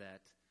believe is that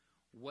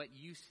what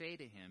you say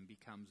to him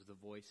becomes the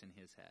voice in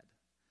his head.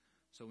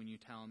 So when you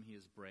tell him he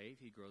is brave,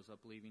 he grows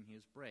up believing he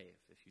is brave.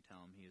 If you tell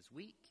him he is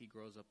weak, he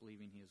grows up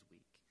believing he is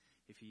weak.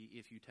 If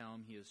you tell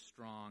him he is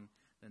strong,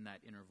 then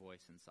that inner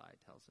voice inside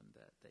tells him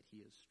that he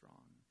is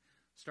strong.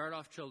 Start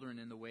off children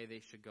in the way they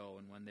should go,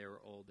 and when they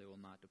are old, they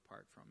will not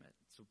depart from it.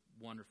 It's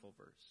a wonderful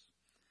verse.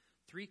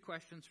 3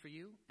 questions for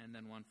you, and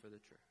then one for the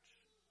church.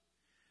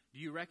 Do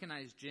you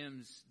recognize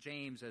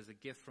James as a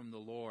gift from the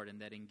Lord,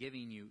 and that in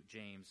giving you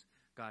James,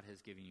 God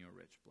has given you a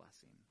rich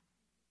blessing?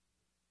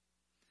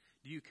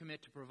 Do you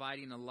commit to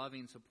providing a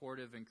loving,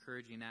 supportive,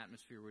 encouraging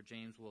atmosphere where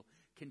James will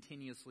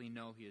continuously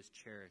know he is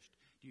cherished?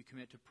 Do you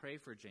commit to pray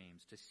for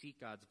James, to seek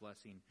God's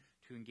blessing,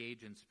 to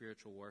engage in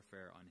spiritual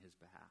warfare on his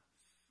behalf?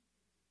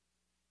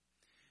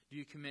 Do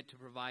you commit to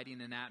providing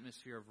an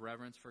atmosphere of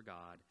reverence for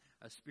God,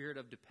 a spirit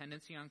of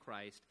dependency on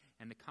Christ,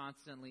 and to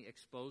constantly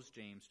expose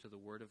James to the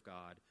Word of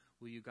God?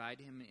 Will you guide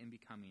him in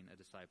becoming a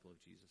disciple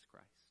of Jesus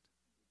Christ?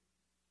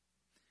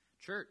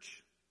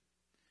 Church,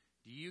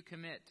 do you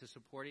commit to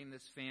supporting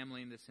this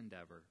family in this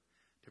endeavor,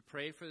 to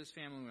pray for this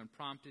family when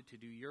prompted, to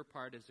do your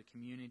part as a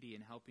community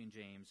in helping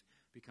James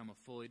become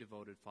a fully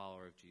devoted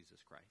follower of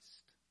Jesus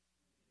Christ?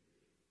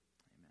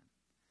 Amen.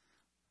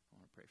 I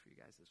want to pray for you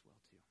guys as well,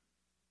 too.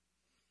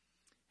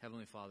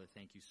 Heavenly Father,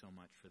 thank you so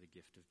much for the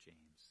gift of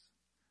James.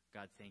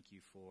 God, thank you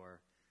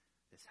for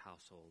this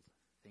household.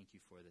 Thank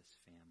you for this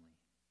family.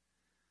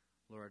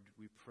 Lord,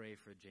 we pray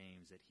for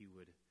James that he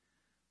would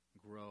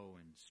grow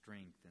in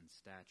strength and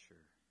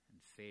stature and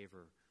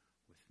favor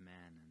with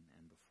men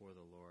and before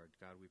the Lord.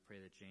 God, we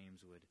pray that James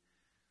would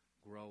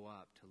grow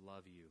up to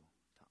love you,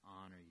 to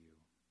honor you,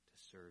 to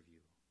serve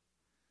you.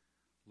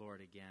 Lord,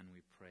 again,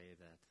 we pray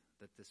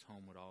that this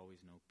home would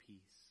always know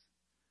peace,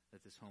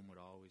 that this home would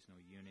always know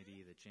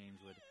unity, that James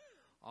would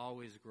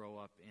always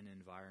grow up in an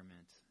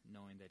environment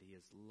knowing that he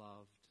is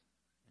loved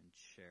and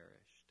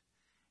cherished,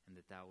 and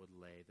that would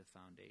lay the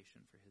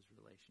foundation for his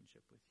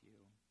relationship with you.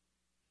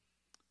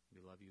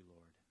 We love you,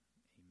 Lord.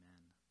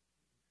 Amen.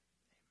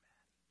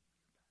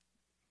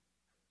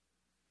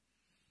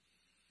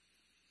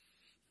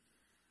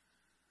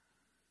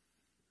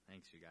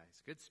 Thanks, you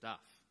guys. Good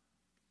stuff.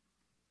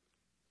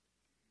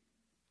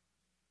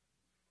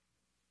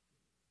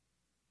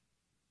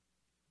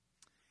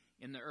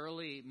 In the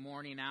early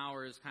morning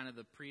hours, kind of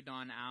the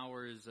pre-dawn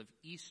hours of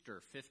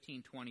Easter,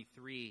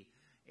 1523,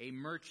 a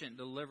merchant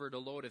delivered a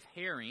load of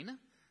herring,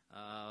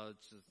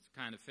 it's a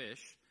kind of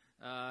fish,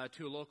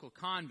 to a local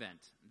convent.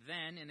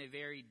 Then, in a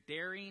very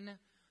daring,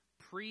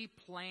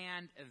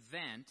 pre-planned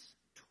event,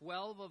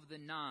 12 of the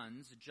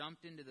nuns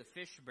jumped into the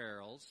fish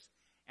barrels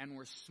and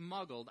were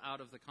smuggled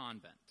out of the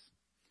convent.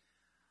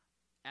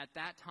 At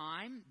that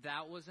time,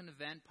 that was an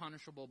event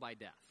punishable by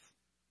death.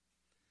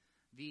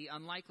 The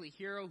unlikely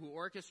hero who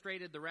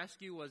orchestrated the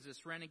rescue was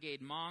this renegade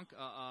monk.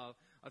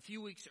 A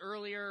few weeks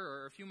earlier,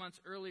 or a few months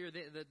earlier,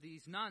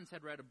 these nuns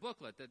had read a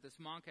booklet that this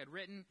monk had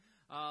written.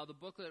 The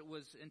booklet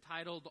was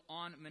entitled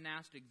On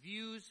Monastic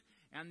Views,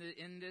 and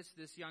in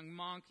this young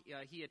monk,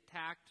 he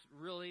attacked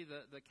really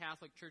the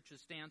Catholic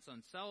Church's stance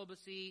on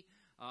celibacy,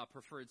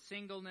 preferred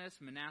singleness,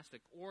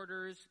 monastic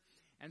orders.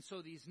 And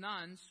so these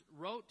nuns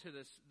wrote to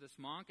this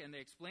monk, and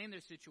they explained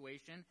their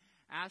situation,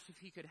 asked if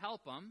he could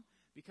help them,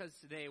 because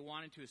they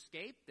wanted to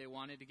escape, they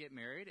wanted to get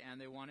married, and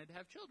they wanted to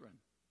have children.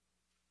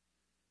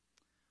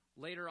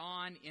 Later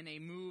on, in a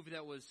move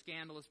that was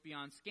scandalous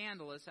beyond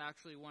scandalous,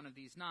 actually one of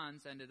these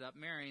nuns ended up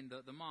marrying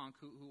the monk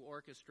who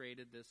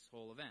orchestrated this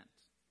whole event.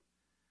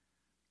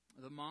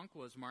 The monk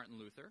was Martin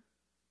Luther,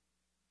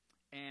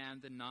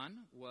 and the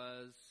nun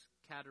was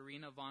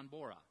Katharina von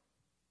Bora.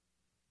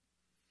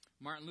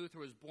 Martin Luther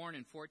was born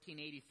in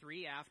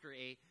 1483 after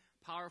a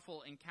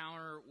powerful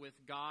encounter with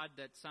God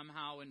that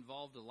somehow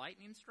involved a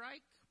lightning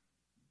strike,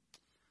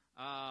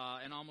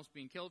 and almost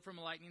being killed from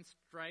a lightning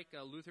strike.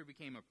 Luther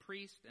became a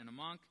priest and a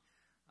monk.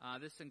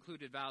 This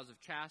included vows of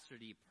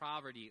chastity,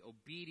 poverty,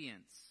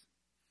 obedience.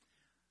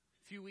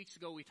 A few weeks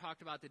ago, we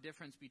talked about the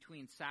difference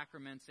between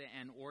sacraments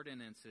and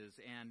ordinances,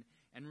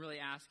 and really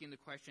asking the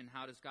question,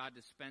 how does God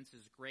dispense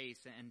His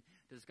grace? And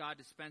does God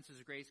dispense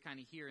His grace kind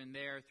of here and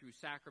there through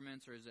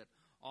sacraments, or is it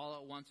all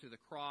at once through the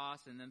cross,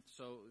 and then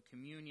so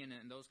communion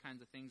and those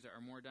kinds of things that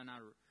are more done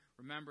out of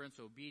remembrance,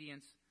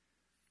 obedience?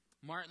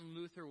 Martin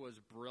Luther was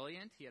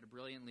brilliant. He had a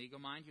brilliant legal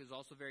mind. He was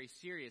also very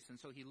serious, and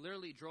so he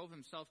literally drove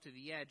himself to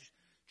the edge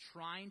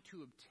trying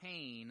to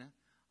obtain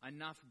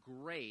enough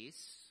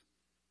grace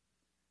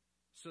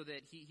so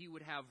that he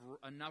would have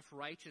enough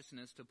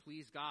righteousness to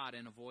please God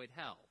and avoid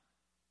hell.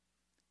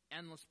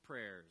 Endless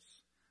prayers,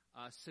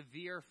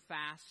 severe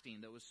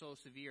fasting that was so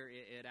severe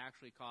it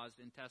actually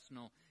caused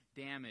intestinal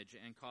damage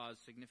and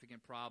caused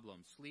significant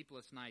problems,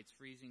 sleepless nights,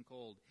 freezing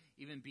cold,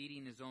 even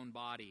beating his own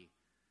body,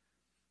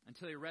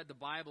 until he read the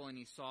Bible and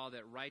he saw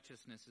that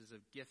righteousness is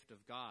a gift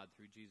of God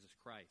through Jesus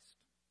Christ.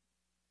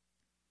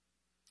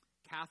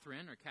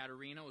 Catherine, or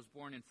Katerina, was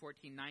born in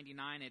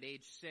 1499 at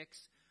age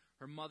 6.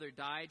 Her mother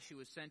died. She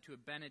was sent to a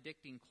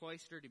Benedictine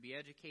cloister to be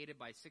educated.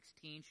 By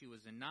 16, she was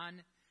a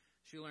nun.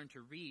 She learned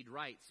to read,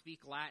 write,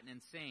 speak Latin,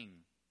 and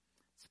sing.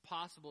 It's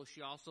possible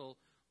she also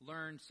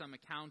learned some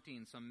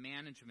accounting, some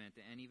management,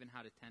 and even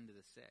how to tend to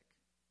the sick.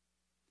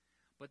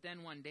 But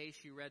then one day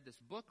she read this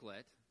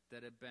booklet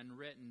that had been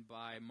written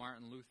by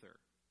Martin Luther,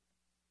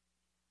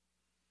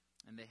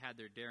 and they had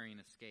their daring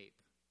escape.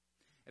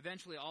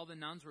 Eventually, all the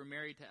nuns were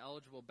married to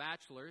eligible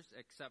bachelors,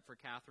 except for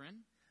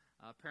Catherine.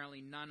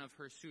 Apparently, none of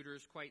her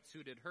suitors quite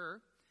suited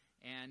her.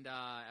 And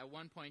at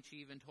one point, she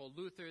even told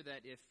Luther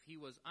that if he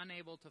was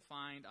unable to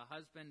find a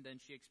husband, then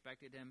she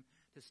expected him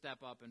to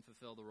step up and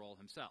fulfill the role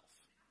himself.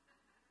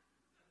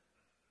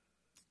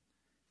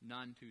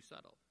 None too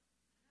subtle.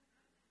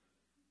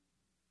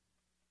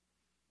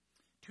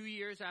 2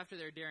 years after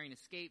their daring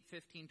escape,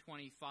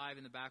 1525,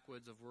 in the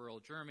backwoods of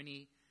rural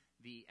Germany,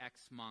 the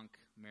ex-monk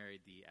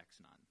married the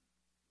ex-nun.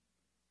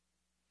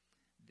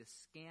 The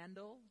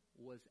scandal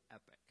was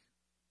epic.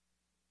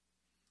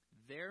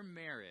 Their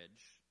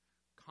marriage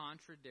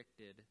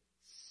contradicted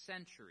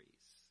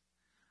centuries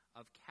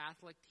of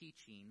Catholic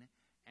teaching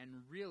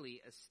and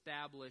really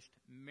established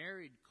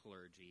married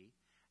clergy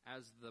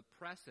as the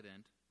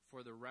precedent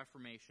for the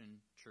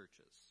Reformation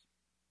churches.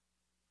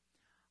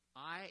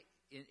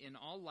 In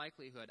all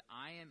likelihood,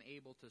 I am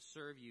able to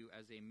serve you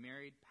as a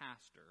married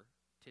pastor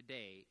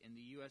today in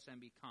the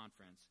USMB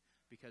conference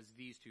because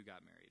these two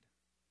got married.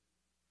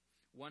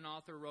 One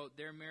author wrote,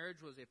 their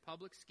marriage was a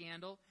public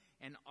scandal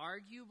and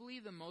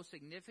arguably the most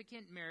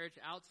significant marriage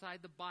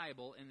outside the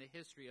Bible in the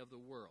history of the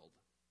world,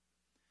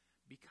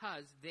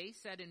 because they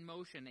set in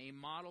motion a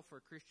model for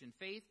Christian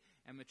faith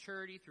and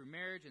maturity through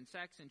marriage and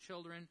sex and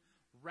children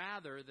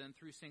rather than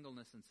through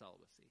singleness and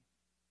celibacy.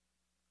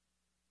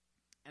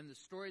 And the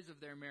stories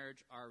of their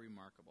marriage are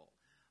remarkable.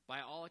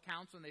 By all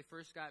accounts, when they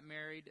first got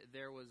married,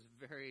 there was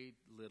very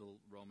little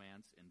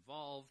romance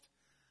involved.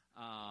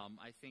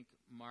 I think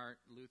Martin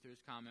Luther's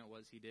comment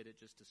was he did it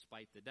just to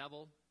spite the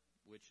devil,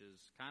 which is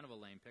kind of a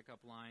lame pickup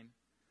line.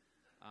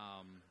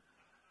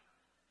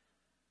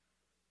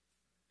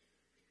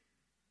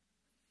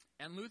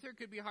 And Luther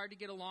could be hard to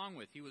get along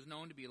with. He was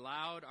known to be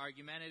loud,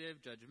 argumentative,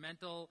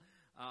 judgmental.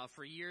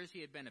 For years,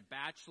 he had been a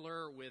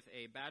bachelor with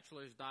a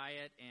bachelor's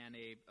diet and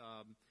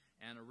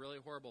a really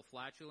horrible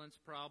flatulence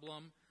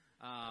problem.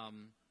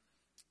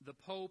 The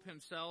Pope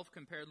himself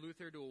compared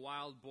Luther to a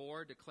wild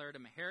boar, declared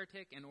him a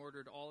heretic, and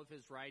ordered all of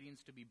his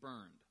writings to be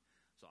burned.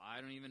 So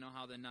I don't even know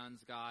how the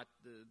nuns got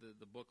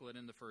the booklet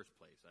in the first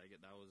place. I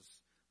get that was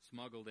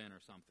smuggled in or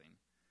something.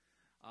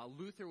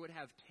 Luther would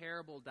have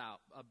terrible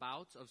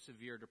bouts of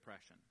severe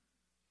depression.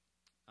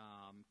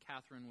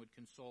 Catherine would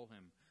console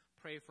him,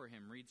 pray for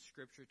him, read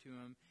scripture to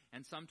him,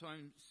 and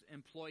sometimes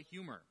employ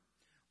humor.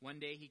 One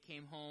day he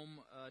came home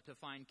to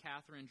find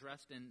Catherine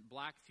dressed in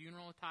black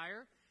funeral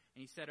attire,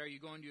 and he said, "Are you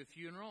going to a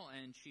funeral?"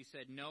 And she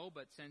said, "No,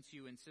 but since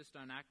you insist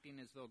on acting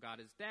as though God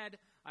is dead,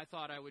 I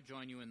thought I would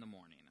join you in the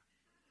morning."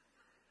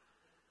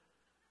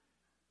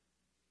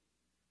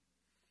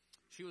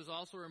 She was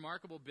also a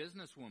remarkable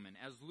businesswoman.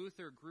 As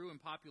Luther grew in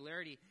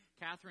popularity,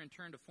 Catherine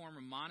turned a former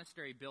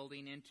monastery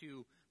building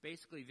into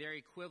basically their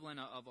equivalent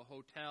of a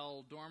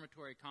hotel,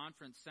 dormitory,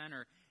 conference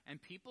center,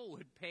 and people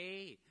would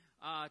pay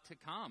to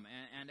come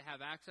and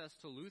have access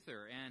to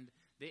Luther. And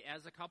they,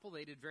 as a couple,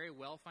 they did very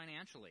well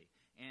financially.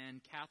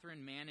 And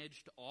Catherine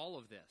managed all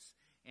of this.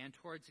 And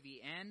towards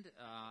the end,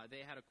 they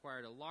had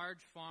acquired a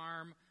large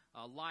farm,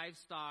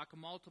 livestock,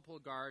 multiple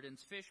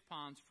gardens, fish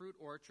ponds, fruit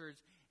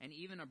orchards, and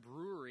even a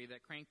brewery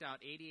that cranked out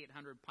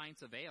 8,800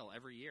 pints of ale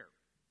every year.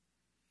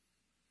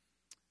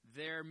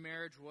 Their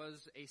marriage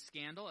was a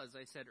scandal. As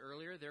I said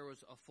earlier, there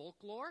was a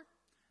folklore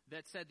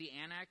that said the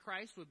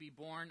Antichrist would be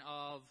born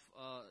of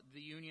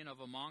the union of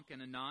a monk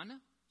and a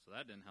nun, so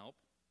that didn't help.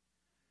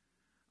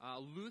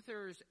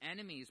 Luther's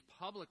enemies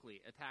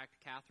publicly attacked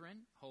Catherine,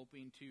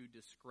 hoping to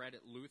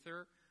discredit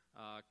Luther,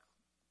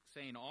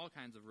 saying all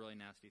kinds of really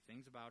nasty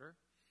things about her.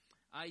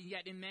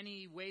 Yet in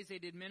many ways they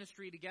did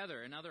ministry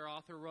together. Another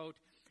author wrote,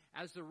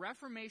 as the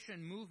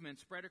Reformation movement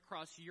spread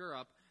across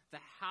Europe, the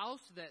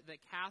house that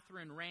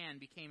Catherine ran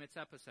became its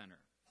epicenter.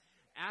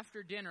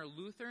 After dinner,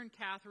 Luther and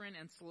Catherine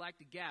and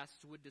select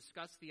guests would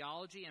discuss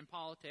theology and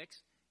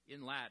politics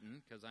in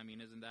Latin, because,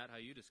 isn't that how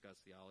you discuss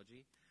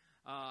theology?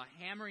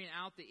 Hammering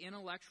out the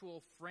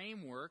intellectual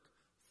framework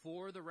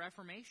for the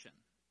Reformation.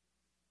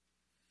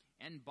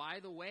 And by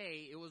the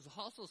way, it was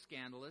also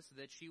scandalous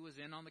that she was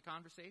in on the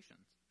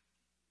conversations.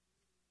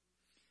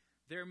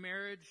 Their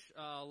marriage,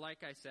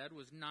 like I said,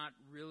 was not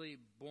really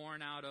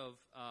born out of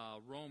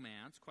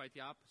romance, quite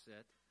the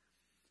opposite.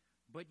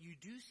 But you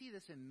do see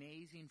this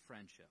amazing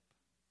friendship,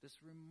 this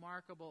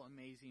remarkable,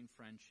 amazing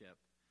friendship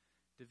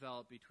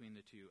develop between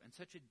the two, and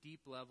such a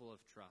deep level of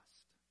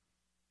trust.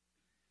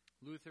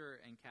 Luther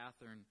and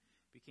Catherine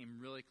became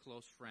really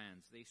close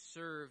friends. They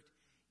served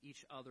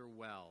each other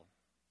well.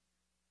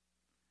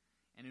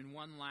 And in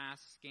one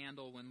last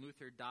scandal, when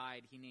Luther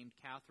died, he named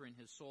Catherine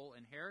his sole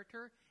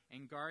inheritor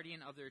and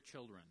guardian of their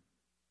children.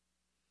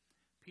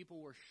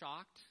 People were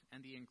shocked,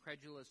 and the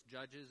incredulous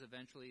judges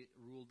eventually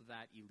ruled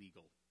that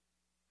illegal.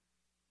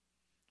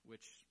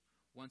 Which,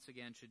 once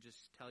again, should just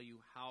tell you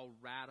how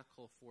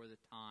radical for the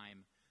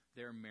time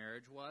their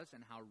marriage was,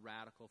 and how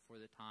radical for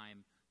the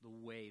time the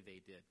way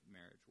they did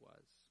marriage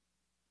was.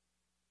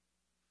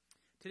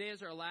 Today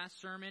is our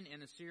last sermon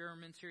in a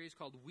sermon series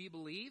called We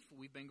Believe.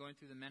 We've been going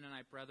through the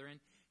Mennonite Brethren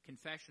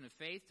Confession of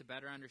Faith to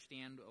better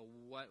understand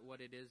what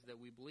it is that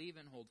we believe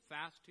and hold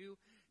fast to.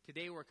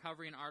 Today we're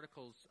covering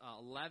Articles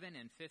 11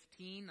 and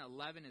 15.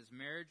 11 is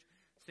marriage,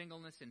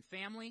 singleness, and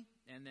family,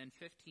 and then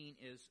 15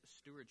 is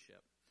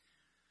stewardship.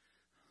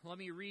 Let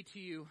me read to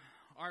you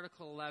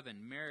Article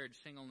 11, marriage,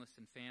 singleness,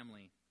 and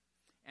family.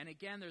 And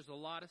again, there's a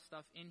lot of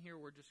stuff in here.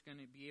 We're just going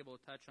to be able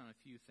to touch on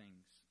a few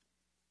things.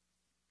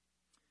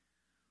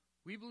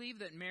 We believe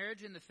that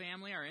marriage and the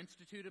family are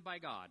instituted by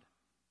God.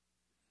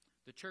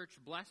 The church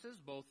blesses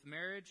both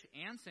marriage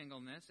and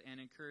singleness and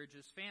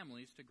encourages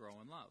families to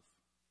grow in love.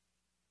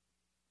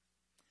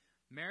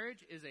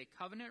 Marriage is a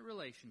covenant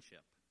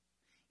relationship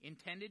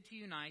intended to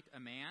unite a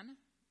man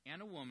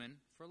and a woman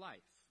for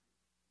life.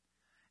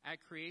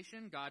 At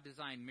creation, God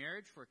designed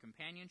marriage for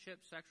companionship,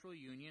 sexual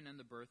union, and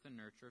the birth and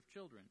nurture of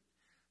children.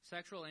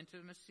 Sexual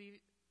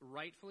intimacy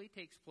rightfully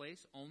takes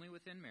place only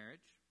within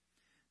marriage.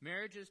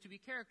 Marriage is to be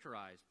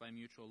characterized by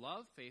mutual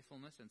love,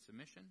 faithfulness, and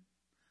submission.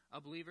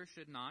 A believer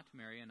should not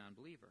marry an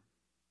unbeliever.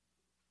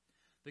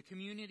 The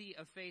community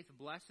of faith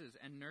blesses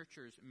and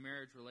nurtures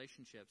marriage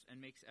relationships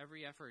and makes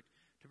every effort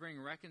to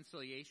bring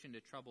reconciliation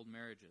to troubled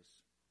marriages.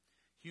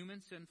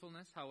 Human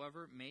sinfulness,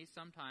 however, may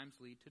sometimes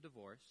lead to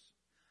divorce,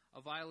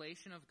 a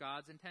violation of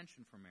God's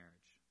intention for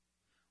marriage.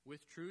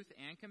 With truth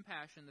and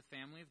compassion, the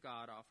family of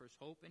God offers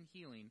hope and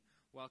healing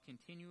while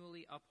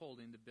continually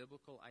upholding the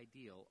biblical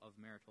ideal of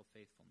marital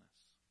faithfulness.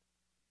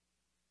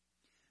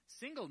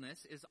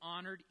 Singleness is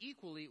honored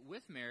equally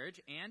with marriage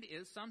and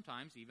is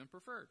sometimes even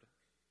preferred.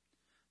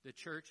 The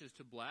church is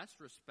to bless,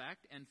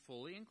 respect, and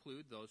fully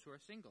include those who are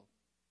single.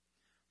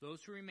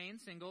 Those who remain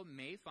single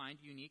may find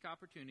unique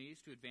opportunities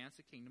to advance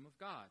the kingdom of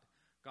God.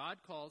 God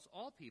calls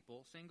all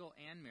people, single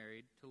and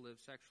married, to live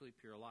sexually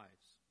pure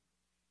lives.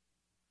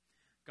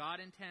 God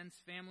intends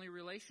family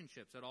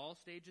relationships at all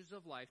stages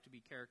of life to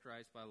be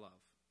characterized by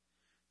love.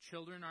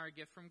 Children are a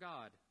gift from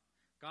God.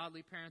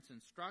 Godly parents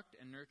instruct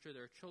and nurture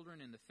their children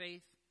in the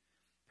faith.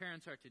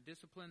 Parents are to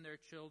discipline their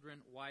children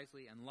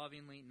wisely and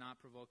lovingly, not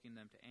provoking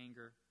them to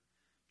anger.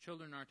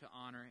 Children are to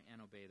honor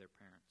and obey their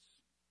parents.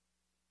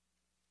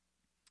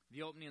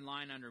 The opening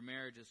line under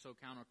marriage is so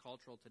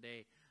countercultural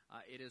today.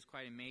 It is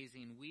quite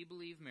amazing. We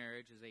believe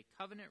marriage is a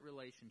covenant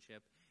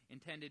relationship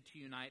intended to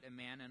unite a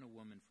man and a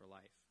woman for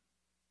life.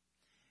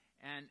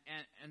 And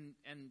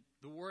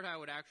the word I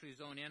would actually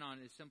zone in on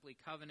is simply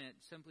covenant,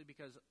 simply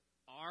because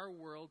our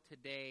world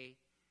today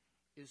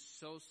is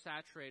so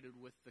saturated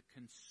with the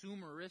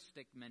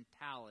consumeristic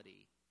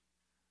mentality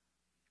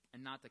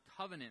and not the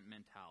covenant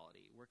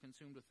mentality. We're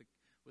consumed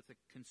with the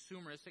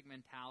consumeristic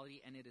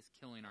mentality, and it is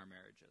killing our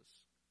marriages.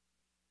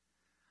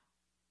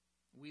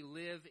 We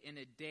live in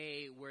a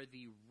day where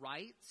the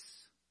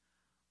rights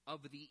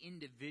of the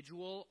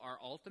individual are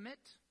ultimate.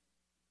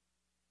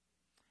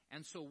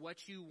 And so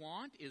what you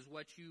want is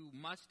what you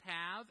must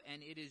have,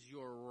 and it is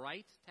your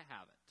right to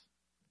have it.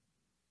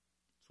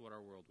 That's what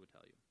our world would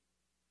tell you.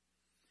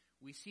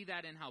 We see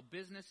that in how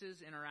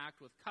businesses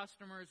interact with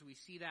customers. We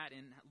see that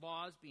in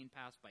laws being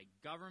passed by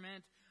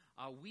government.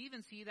 We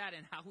even see that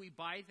in how we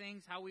buy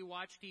things, how we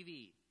watch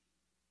TV.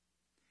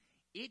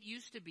 It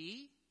used to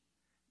be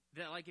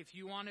that, like, if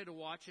you wanted to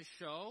watch a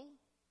show,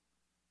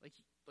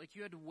 like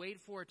you had to wait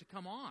for it to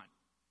come on,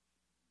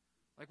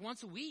 like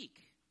once a week.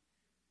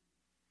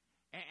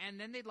 And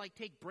then they'd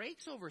take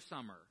breaks over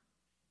summer.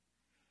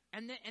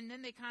 And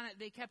then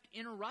they kept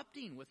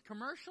interrupting with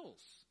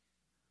commercials.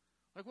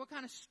 Like, what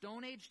kind of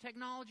Stone Age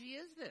technology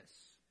is this?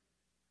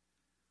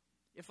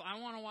 If I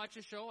want to watch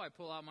a show, I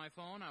pull out my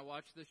phone, I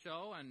watch the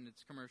show, and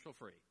it's commercial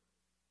free.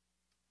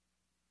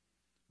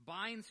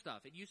 Buying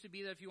stuff. It used to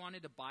be that if you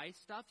wanted to buy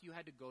stuff, you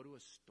had to go to a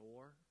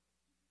store.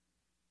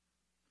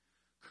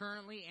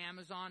 Currently,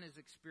 Amazon is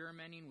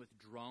experimenting with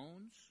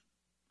drones,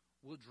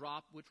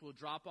 which will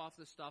drop off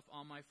the stuff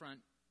on my front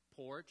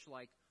porch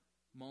like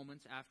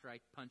moments after I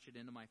punch it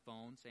into my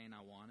phone saying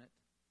I want it.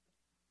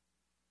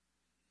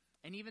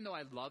 And even though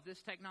I love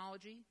this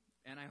technology,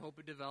 and I hope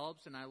it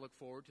develops, and I look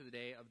forward to the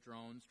day of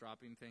drones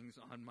dropping things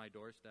on my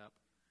doorstep,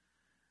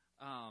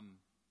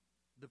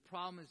 the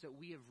problem is that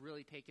we have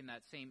really taken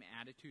that same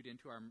attitude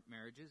into our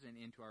marriages and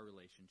into our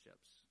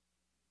relationships.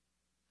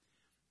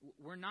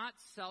 We're not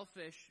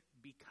selfish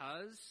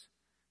because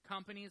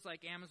companies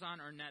like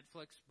Amazon or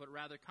Netflix, but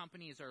rather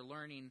companies are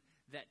learning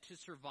that to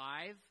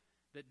survive,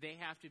 that they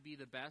have to be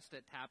the best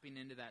at tapping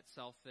into that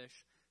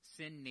selfish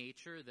sin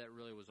nature that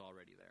really was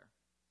already there.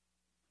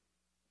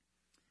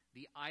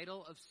 The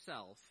idol of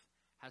self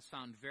has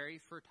found very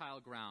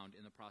fertile ground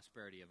in the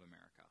prosperity of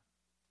America.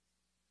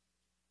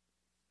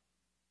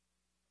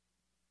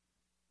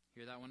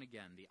 Hear that one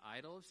again. The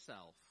idol of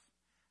self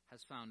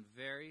has found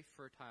very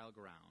fertile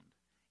ground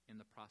in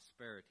the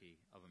prosperity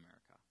of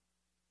America.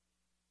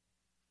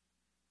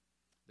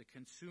 The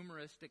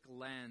consumeristic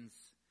lens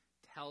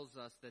tells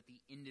us that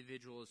the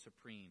individual is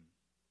supreme.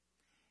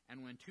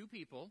 And when two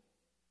people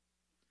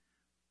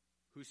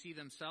who see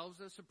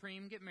themselves as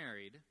supreme get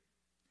married,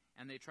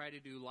 and they try to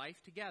do life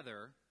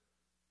together,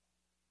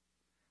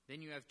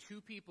 then you have two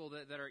people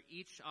that are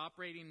each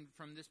operating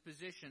from this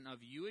position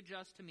of you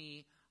adjust to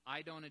me,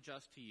 I don't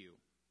adjust to you.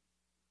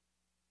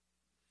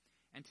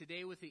 And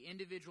today, with the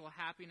individual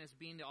happiness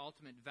being the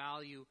ultimate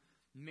value,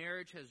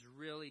 marriage has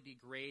really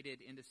degraded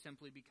into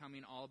simply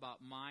becoming all about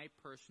my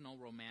personal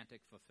romantic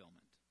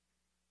fulfillment.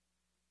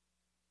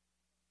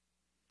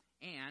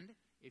 And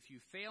if you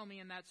fail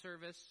me in that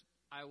service,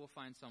 I will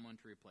find someone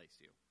to replace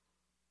you.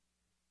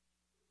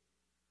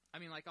 I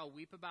mean, like, I'll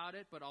weep about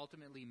it, but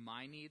ultimately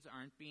my needs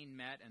aren't being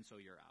met, and so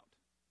you're out.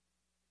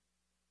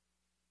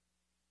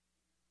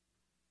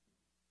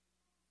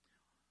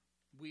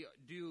 We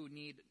do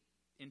need,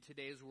 in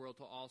today's world,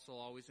 to also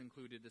always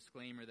include a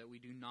disclaimer that we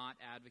do not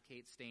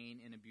advocate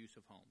staying in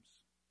abusive homes.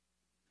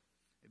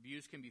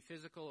 Abuse can be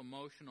physical,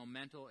 emotional,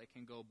 mental. It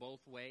can go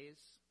both ways.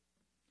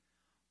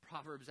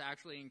 Proverbs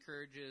actually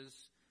encourages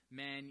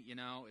men,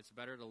 it's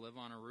better to live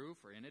on a roof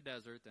or in a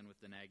desert than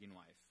with the nagging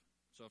wife.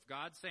 So if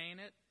God's saying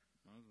it,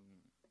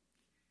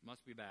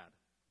 must be bad.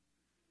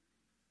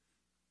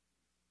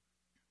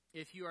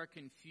 If you are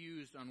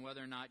confused on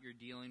whether or not you're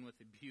dealing with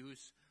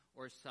abuse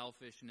or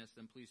selfishness,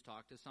 then please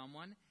talk to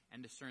someone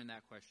and discern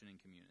that question in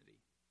community.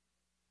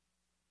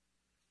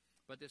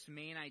 But this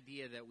main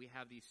idea that we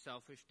have these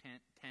selfish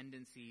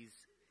tendencies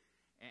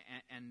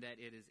and that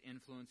it is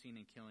influencing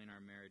and killing our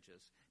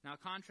marriages. Now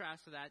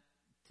contrast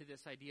to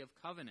this idea of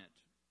covenant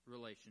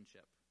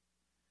relationship.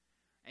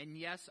 And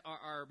yes,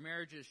 our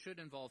marriages should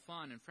involve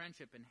fun and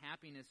friendship and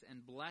happiness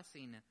and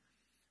blessing,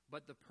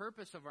 but the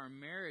purpose of our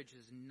marriage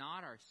is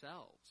not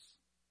ourselves,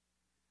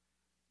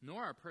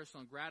 nor our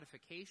personal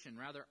gratification.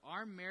 Rather,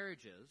 our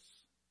marriages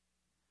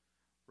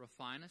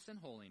refine us in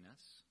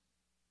holiness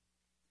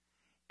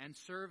and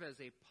serve as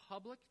a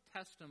public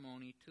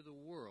testimony to the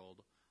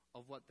world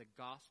of what the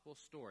gospel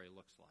story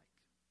looks like.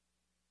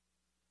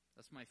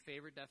 That's my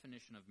favorite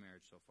definition of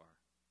marriage so far.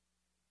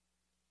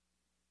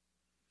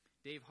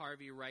 Dave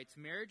Harvey writes,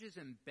 marriage is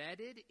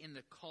embedded in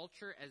the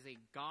culture as a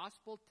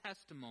gospel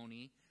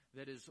testimony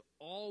that is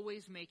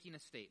always making a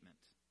statement.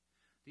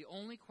 The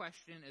only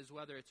question is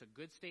whether it's a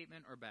good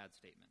statement or bad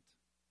statement.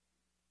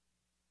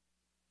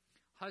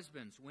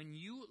 Husbands, when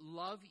you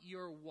love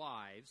your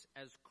wives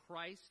as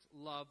Christ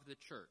loved the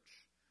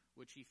church,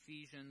 which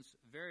Ephesians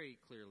very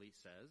clearly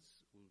says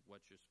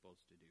what you're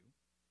supposed to do,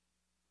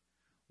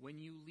 when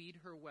you lead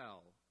her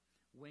well,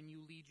 when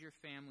you lead your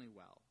family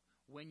well,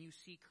 when you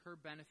seek her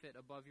benefit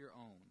above your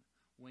own,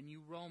 when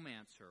you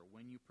romance her,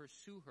 when you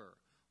pursue her,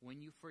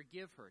 when you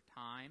forgive her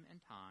time and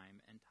time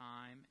and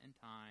time and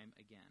time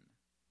again,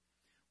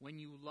 when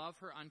you love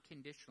her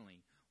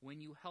unconditionally,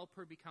 when you help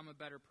her become a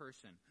better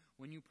person,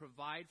 when you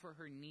provide for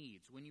her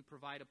needs, when you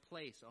provide a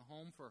place, a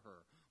home for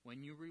her,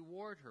 when you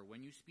reward her,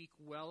 when you speak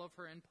well of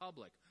her in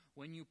public,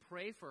 when you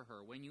pray for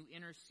her, when you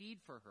intercede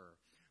for her,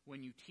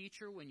 when you teach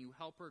her, when you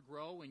help her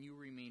grow, when you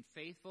remain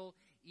faithful,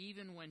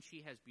 even when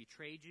she has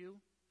betrayed you,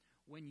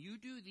 when you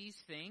do these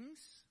things,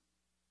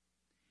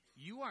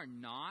 you are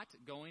not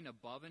going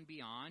above and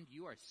beyond.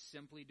 You are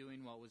simply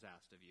doing what was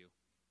asked of you.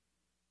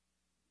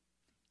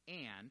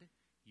 And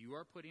you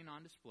are putting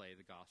on display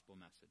the gospel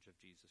message of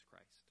Jesus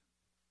Christ.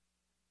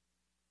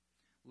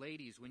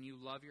 Ladies, when you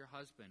love your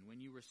husband, when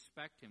you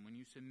respect him, when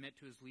you submit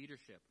to his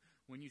leadership,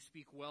 when you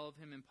speak well of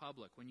him in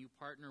public, when you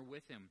partner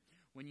with him,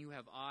 when you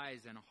have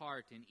eyes and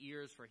heart and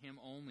ears for him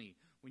only,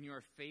 when you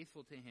are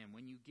faithful to him,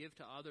 when you give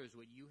to others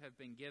what you have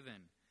been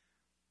given,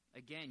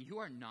 again, you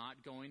are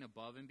not going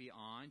above and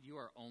beyond. You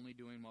are only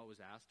doing what was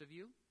asked of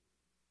you.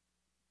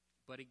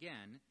 But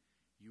again,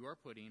 you are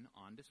putting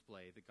on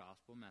display the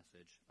gospel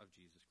message of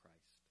Jesus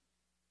Christ.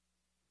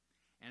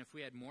 And if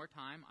we had more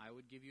time, I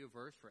would give you a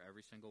verse for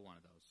every single one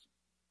of those.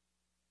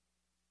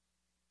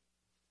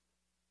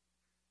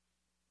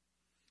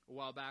 A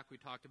while back, we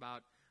talked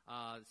about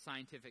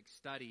scientific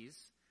studies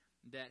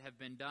that have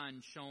been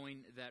done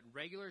showing that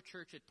regular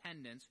church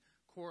attendance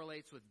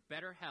correlates with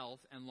better health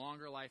and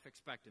longer life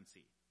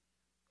expectancy.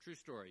 True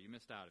story. You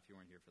missed out if you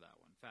weren't here for that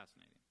one.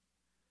 Fascinating.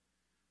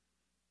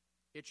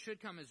 It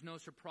should come as no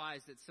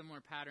surprise that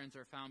similar patterns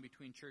are found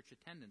between church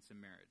attendance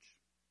and marriage.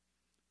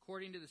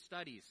 According to the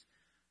studies,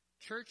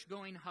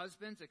 church-going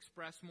husbands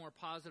express more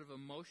positive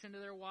emotion to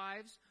their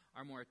wives,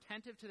 are more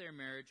attentive to their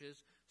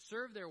marriages,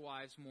 serve their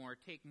wives more,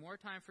 take more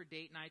time for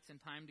date nights and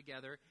time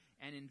together,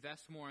 and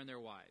invest more in their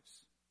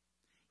wives.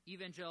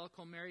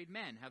 Evangelical married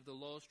men have the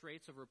lowest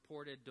rates of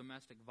reported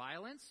domestic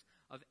violence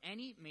of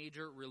any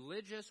major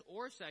religious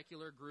or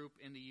secular group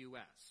in the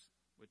U.S.,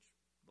 which,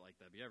 like,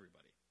 that'd be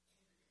everybody.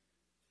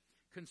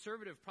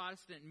 Conservative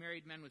Protestant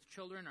married men with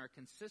children are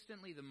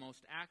consistently the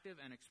most active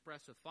and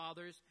expressive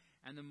fathers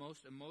and the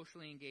most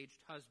emotionally engaged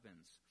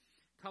husbands.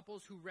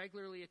 Couples who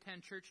regularly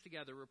attend church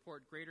together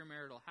report greater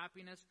marital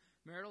happiness,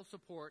 marital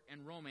support,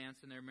 and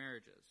romance in their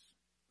marriages.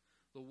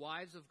 The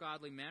wives of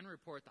godly men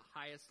report the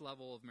highest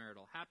level of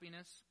marital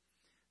happiness.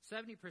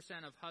 70%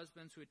 of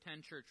husbands who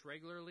attend church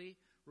regularly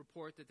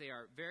report that they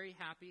are very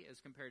happy as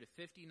compared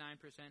to 59%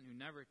 who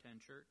never attend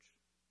church.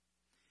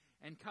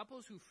 And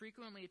couples who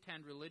frequently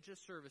attend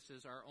religious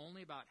services are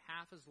only about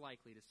half as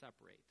likely to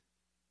separate.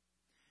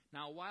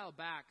 Now, a while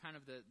back, kind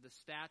of the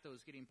stat that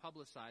was getting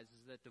publicized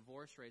is that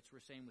divorce rates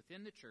were same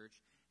within the church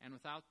and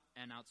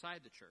outside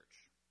the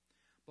church.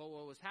 But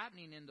what was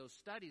happening in those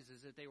studies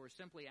is that they were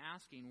simply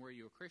asking, were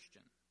you a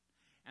Christian?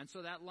 And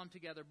so that lumped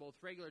together both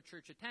regular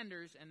church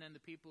attenders and then the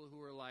people who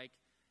were like,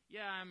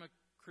 yeah, I'm a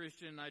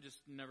Christian, I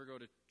just never go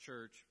to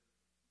church,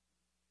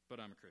 but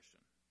I'm a Christian.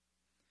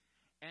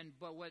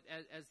 But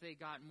as they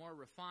got more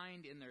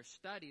refined in their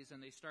studies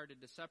and they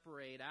started to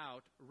separate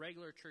out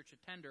regular church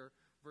attender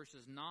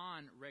versus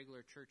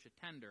non-regular church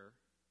attender,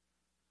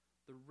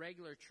 the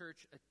regular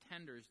church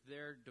attenders,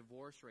 their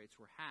divorce rates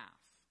were half,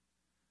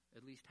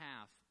 at least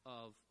half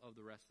of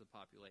the rest of the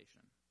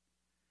population.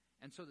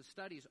 And so the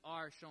studies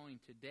are showing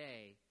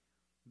today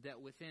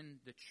that within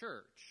the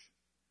church,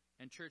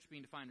 and church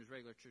being defined as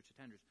regular church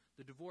attenders,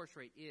 the divorce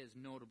rate is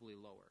notably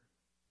lower.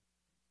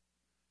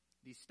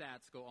 These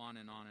stats go on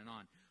and on and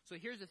on. So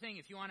here's the thing.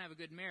 If you want to have a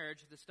good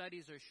marriage, the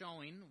studies are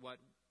showing what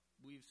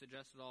we've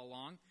suggested all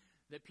along,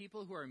 that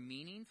people who are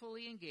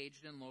meaningfully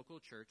engaged in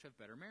local church have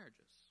better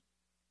marriages.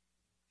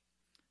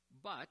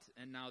 But,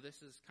 and now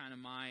this is kind of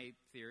my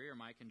theory or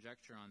my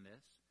conjecture on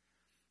this,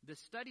 the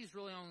studies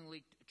really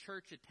only linked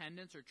church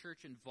attendance or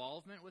church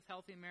involvement with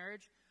healthy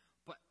marriage,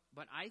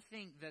 but I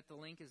think that the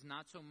link is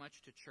not so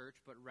much to church,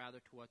 but rather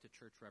to what the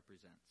church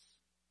represents.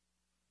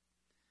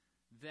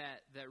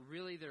 That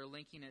really they're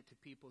linking it to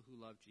people who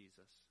love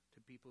Jesus,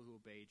 to people who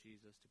obey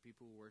Jesus, to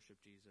people who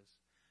worship Jesus,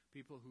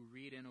 people who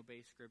read and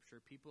obey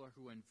Scripture, people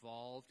who are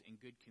involved in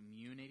good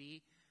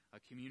community, a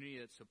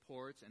community that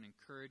supports and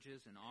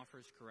encourages and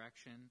offers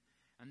correction,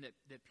 and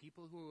that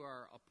people who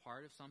are a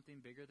part of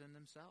something bigger than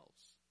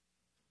themselves.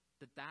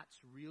 That's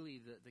really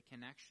the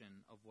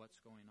connection of what's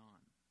going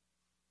on.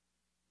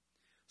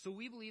 So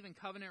we believe in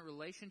covenant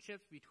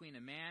relationships between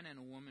a man and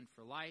a woman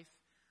for life,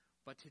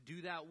 but to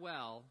do that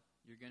well,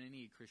 you're going to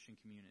need Christian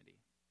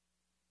community.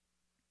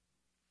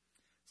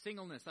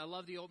 Singleness. I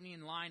love the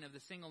opening line of the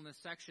singleness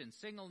section.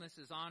 Singleness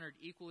is honored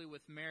equally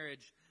with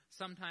marriage,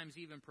 sometimes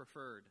even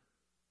preferred.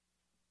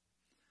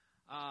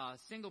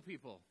 Single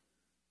people,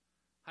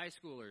 high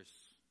schoolers,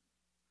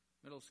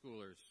 middle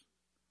schoolers.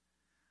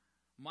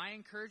 My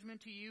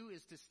encouragement to you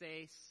is to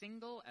stay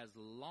single as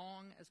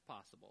long as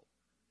possible.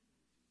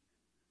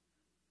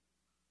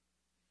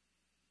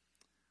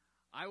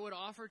 I would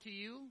offer to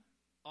you,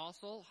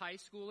 also, high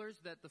schoolers,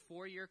 that the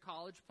 4-year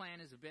college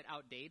plan is a bit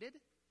outdated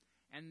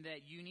and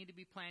that you need to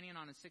be planning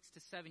on a 6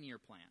 to 7 year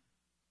plan.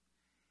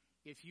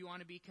 If you want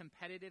to be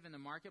competitive in the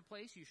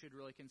marketplace, you should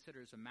really consider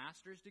a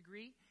master's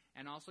degree,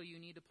 and also you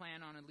need to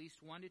plan on at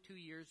least 1 to 2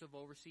 years of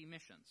overseas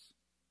missions.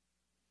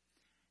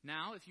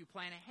 Now, if you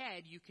plan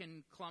ahead, you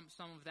can clump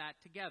some of that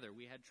together.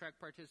 We had Trek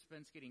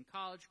participants getting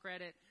college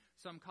credit.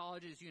 Some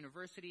colleges,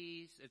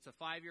 universities, it's a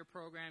 5-year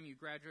program. You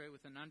graduate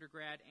with an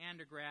undergrad and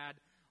a grad.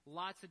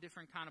 Lots of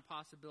different kind of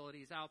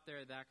possibilities out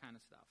there, that kind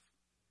of stuff.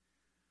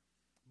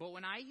 But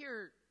when I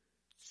hear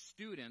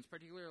students,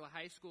 particularly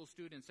high school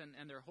students,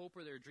 and their hope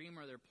or their dream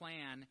or their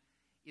plan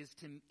is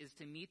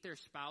to meet their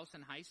spouse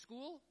in high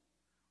school,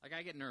 like,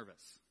 I get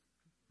nervous.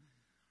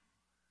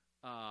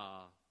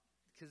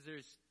 Because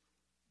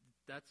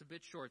that's a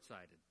bit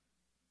short-sighted.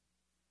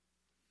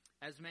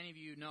 As many of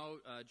you know,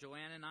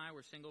 Joanne and I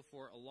were single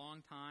for a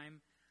long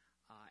time.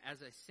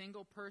 As a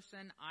single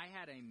person, I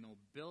had a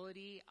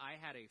mobility, I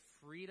had a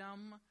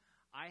freedom,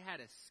 I had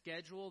a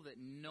schedule that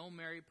no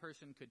married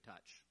person could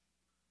touch.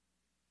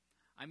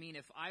 I mean,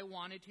 if I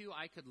wanted to,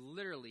 I could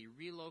literally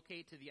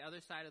relocate to the other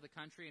side of the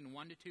country in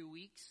 1 to 2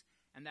 weeks,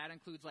 and that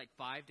includes like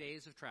 5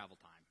 days of travel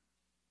time.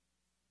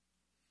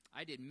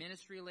 I did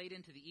ministry late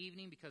into the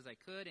evening because I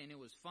could, and it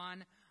was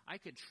fun. I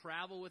could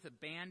travel with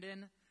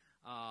abandon.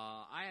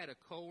 I had a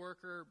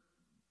coworker,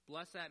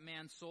 bless that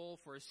man's soul,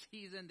 for a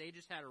season. They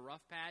just had a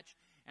rough patch,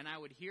 and I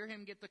would hear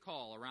him get the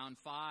call around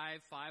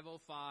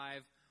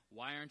 5:05,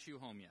 why aren't you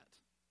home yet?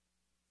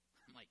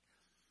 I'm like,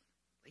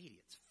 lady,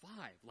 it's 5.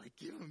 Like,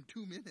 give him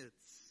 2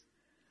 minutes.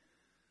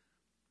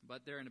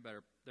 But they're in a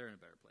better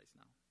place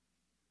now.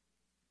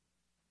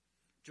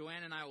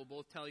 Joanne and I will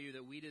both tell you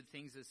that we did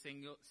things as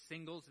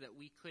singles that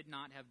we could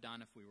not have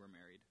done if we were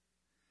married.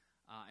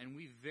 And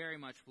we very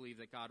much believe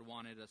that God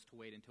wanted us to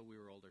wait until we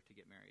were older to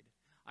get married.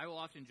 I will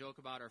often joke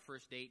about our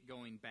first date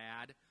going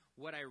bad.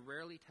 What I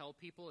rarely tell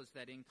people is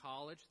that in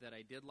college that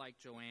I did like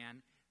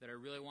Joanne, that I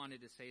really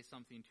wanted to say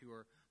something to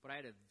her, but I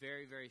had a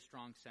very, very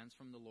strong sense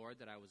from the Lord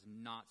that I was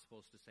not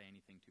supposed to say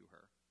anything to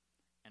her.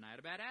 And I had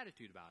a bad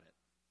attitude about it.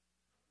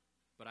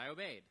 But I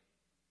obeyed.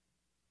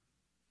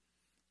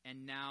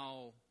 And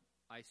now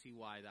I see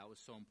why that was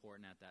so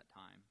important at that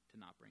time to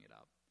not bring it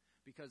up.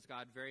 Because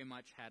God very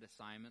much had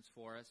assignments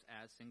for us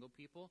as single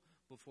people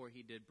before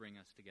he did bring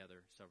us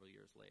together several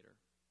years later.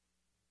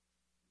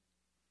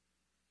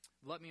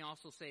 Let me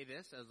also say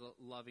this as a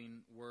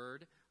loving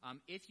word.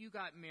 If you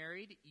got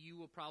married, you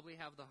will probably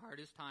have the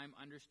hardest time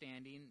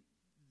understanding,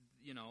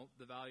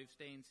 the value of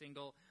staying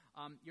single.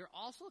 You're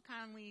also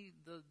kindly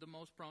the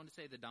most prone to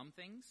say the dumb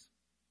things.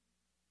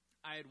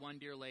 I had one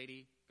dear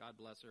lady, God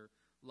bless her,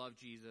 love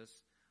Jesus.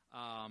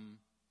 I'm,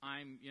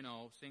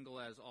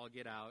 single as all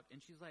get out.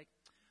 And she's like,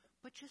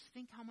 but just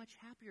think how much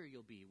happier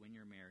you'll be when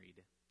you're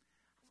married.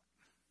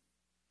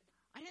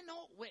 I didn't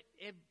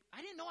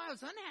know I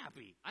was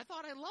unhappy. I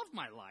thought I loved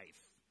my life.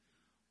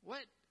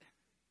 What?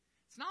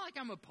 It's not like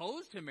I'm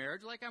opposed to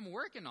marriage, like I'm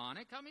working on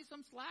it. Cut me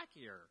some slack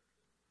here.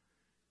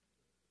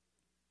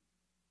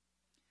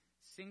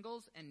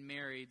 Singles and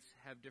marrieds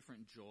have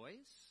different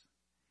joys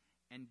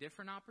and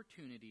different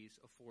opportunities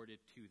afforded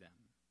to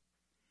them.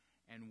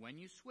 And when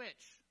you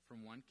switch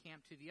from one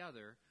camp to the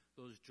other,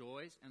 those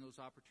joys and those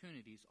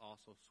opportunities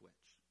also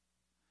switch.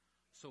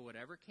 So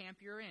whatever camp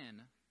you're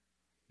in,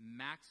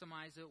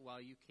 maximize it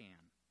while you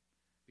can.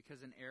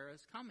 Because an era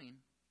is coming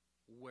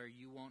where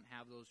you won't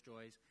have those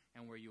joys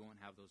and where you won't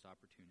have those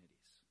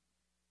opportunities.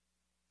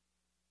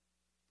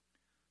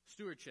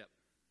 Stewardship.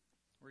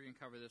 We're going to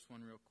cover this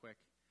one real quick,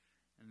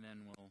 and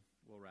then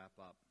we'll wrap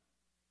up.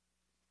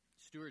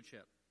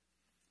 Stewardship.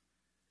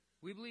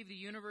 We believe the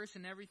universe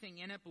and everything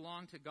in it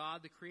belong to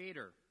God, the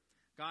Creator.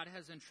 God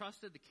has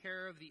entrusted the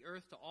care of the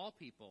earth to all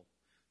people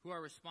who are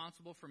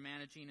responsible for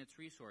managing its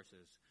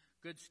resources.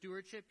 Good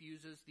stewardship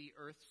uses the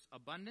earth's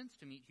abundance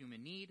to meet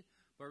human need,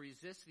 but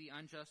resists the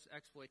unjust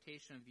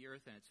exploitation of the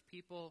earth and its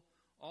people.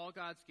 All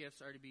God's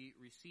gifts are to be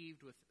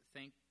received with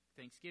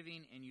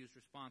thanksgiving and used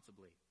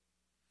responsibly.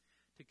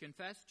 To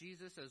confess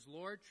Jesus as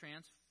Lord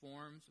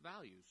transforms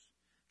values.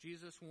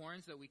 Jesus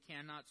warns that we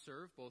cannot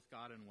serve both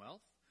God and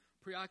wealth.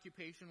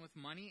 Preoccupation with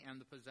money and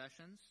the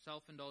possessions,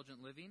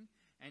 self-indulgent living,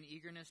 and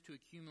eagerness to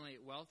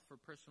accumulate wealth for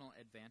personal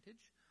advantage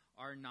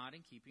are not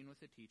in keeping with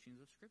the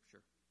teachings of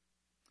Scripture.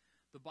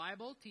 The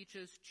Bible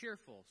teaches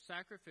cheerful,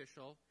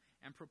 sacrificial,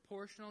 and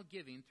proportional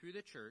giving through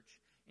the church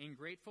in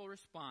grateful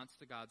response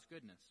to God's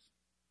goodness.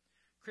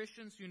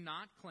 Christians do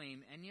not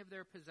claim any of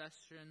their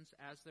possessions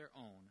as their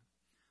own,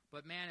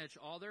 but manage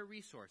all their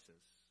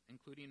resources,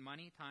 including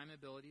money, time,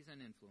 abilities,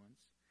 and influence,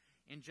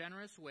 in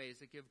generous ways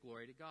that give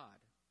glory to God.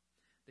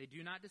 They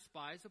do not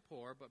despise the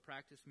poor, but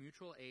practice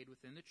mutual aid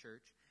within the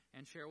church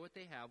and share what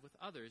they have with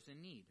others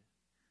in need.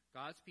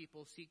 God's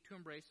people seek to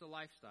embrace a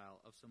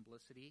lifestyle of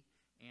simplicity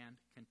and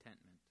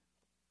contentment.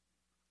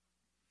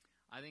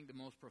 I think the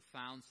most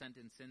profound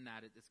sentence in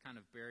that is kind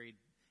of buried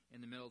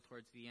in the middle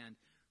towards the end.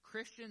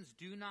 Christians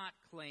do not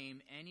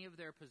claim any of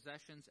their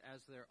possessions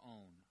as their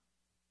own,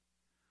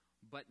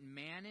 but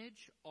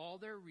manage all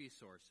their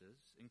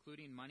resources,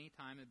 including money,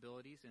 time,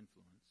 abilities,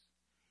 influence,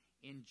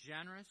 in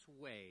generous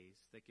ways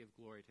that give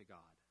glory to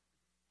God.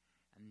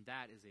 And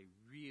that is a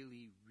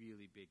really,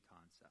 really big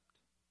concept.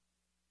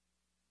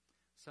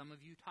 Some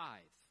of you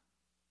tithe.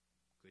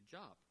 Good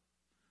job.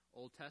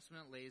 Old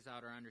Testament lays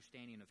out our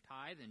understanding of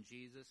tithe, and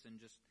Jesus, in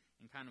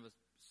kind of a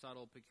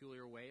subtle,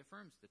 peculiar way,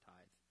 affirms the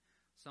tithe.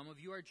 Some of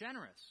you are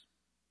generous.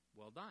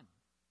 Well done.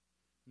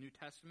 New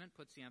Testament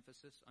puts the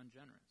emphasis on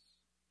generous.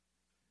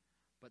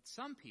 But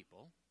some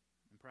people,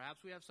 and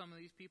perhaps we have some of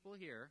these people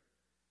here,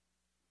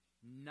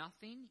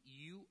 nothing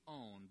you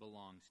own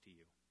belongs to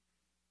you.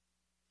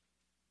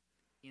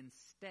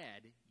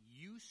 Instead,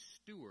 you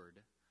steward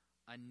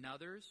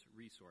another's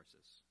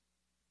resources.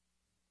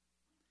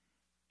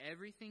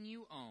 Everything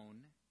you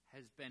own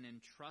has been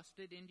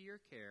entrusted into your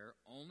care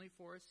only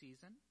for a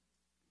season.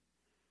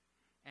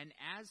 And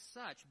as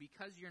such,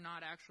 because you're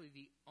not actually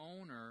the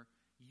owner,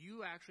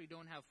 you actually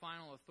don't have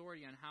final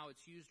authority on how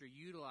it's used or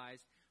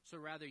utilized. So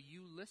rather,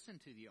 you listen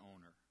to the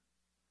owner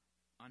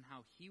on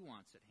how he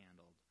wants it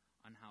handled,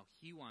 on how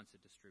he wants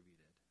it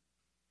distributed.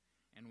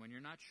 And when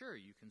you're not sure,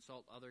 you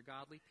consult other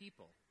godly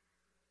people.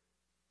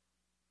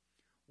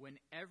 When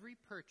every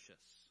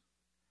purchase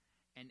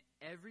and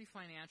every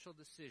financial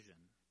decision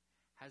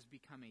has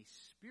become a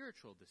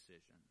spiritual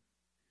decision,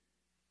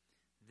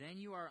 then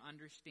you are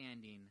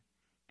understanding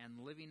and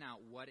living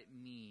out what it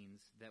means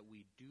that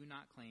we do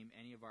not claim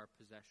any of our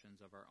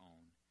possessions of our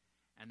own,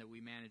 and that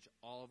we manage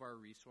all of our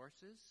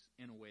resources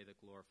in a way that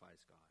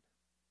glorifies God.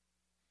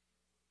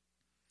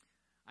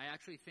 I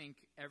actually think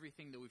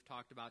everything that we've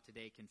talked about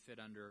today can fit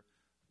under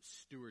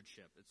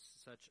stewardship. It's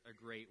such a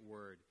great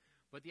word.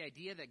 But the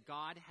idea that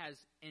God has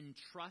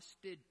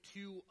entrusted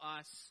to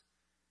us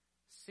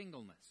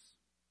singleness,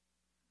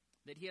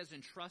 that he has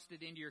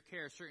entrusted into your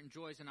care certain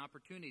joys and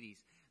opportunities,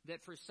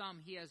 that for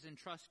some he has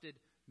entrusted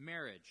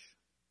marriage.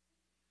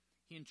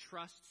 He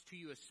entrusts to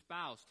you a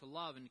spouse to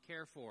love and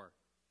care for.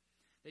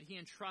 That he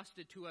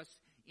entrusted to us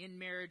in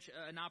marriage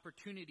an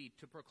opportunity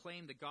to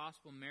proclaim the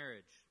gospel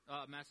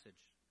message.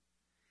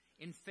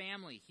 In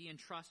family, he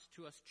entrusts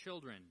to us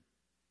children.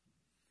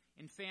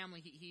 In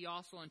family, he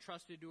also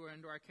entrusted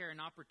into our care an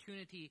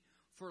opportunity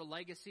for a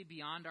legacy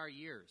beyond our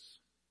years.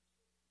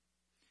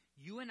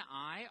 You and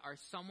I are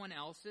someone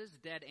else's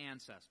dead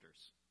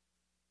ancestors.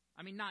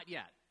 I mean, not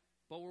yet,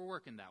 but we're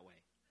working that way.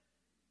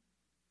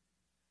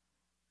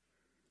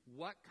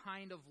 What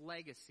kind of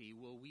legacy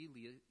will we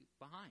leave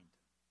behind?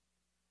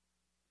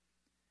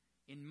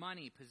 In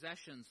money,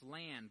 possessions,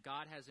 land,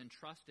 God has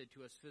entrusted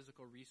to us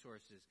physical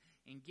resources.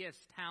 In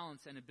gifts,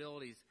 talents, and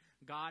abilities,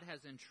 God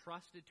has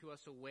entrusted to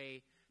us a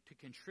way to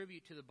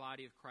contribute to the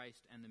body of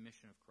Christ and the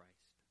mission of Christ.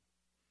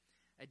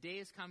 A day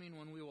is coming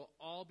when we will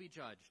all be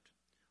judged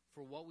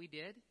for what we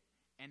did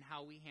and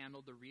how we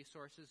handled the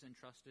resources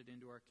entrusted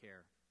into our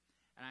care.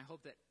 And I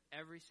hope that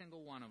every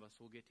single one of us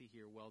will get to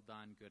hear, "Well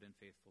done, good and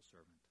faithful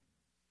servant."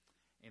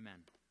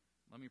 Amen.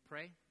 Let me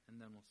pray, and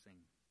then we'll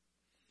sing.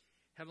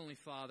 Heavenly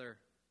Father,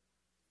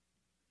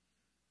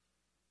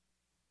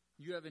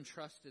 you have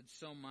entrusted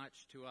so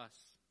much to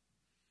us.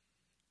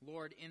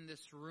 Lord, in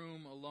this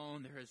room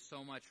alone, there is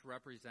so much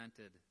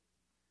represented.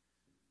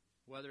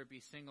 Whether it be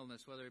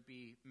singleness, whether it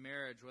be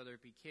marriage, whether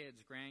it be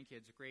kids,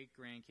 grandkids,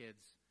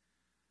 great-grandkids,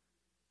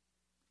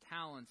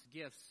 talents,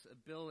 gifts,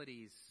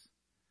 abilities,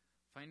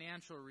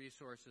 financial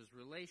resources,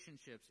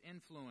 relationships,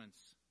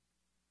 influence.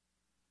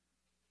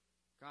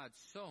 God,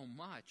 so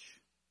much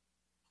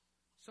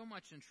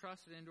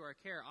entrusted into our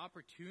care,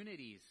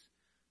 opportunities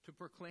to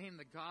proclaim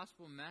the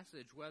gospel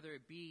message, whether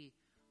it be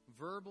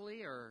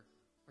verbally or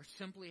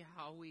simply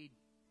how we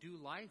do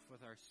life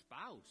with our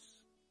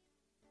spouse.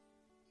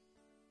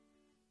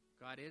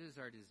 God, it is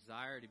our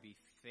desire to be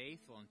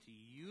faithful and to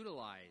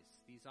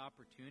utilize these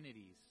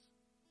opportunities.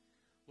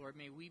 Lord,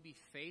 may we be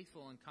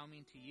faithful in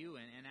coming to you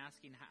and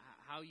asking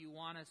how you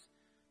want us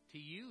to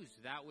use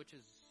that which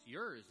is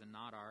yours and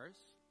not ours.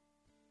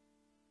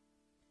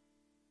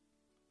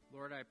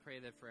 Lord, I pray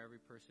that for every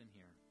person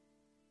here,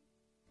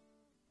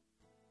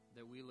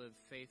 that we live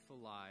faithful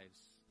lives,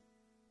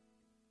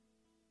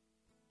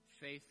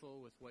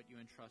 faithful with what you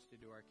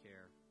entrusted to our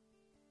care,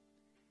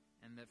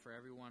 and that for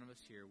every one of us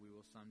here, we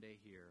will someday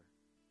hear,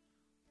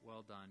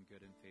 "Well done,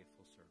 good and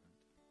faithful servant."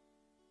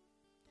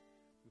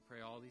 We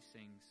pray all these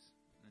things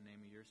in the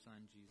name of your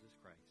Son, Jesus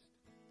Christ.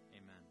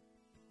 Amen.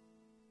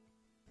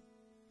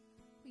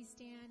 Please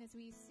stand as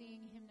we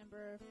sing hymn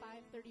number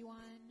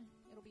 531.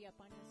 It'll be up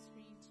on your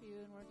screen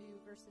too, and we'll do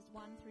verses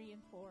 1, 3,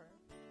 and 4.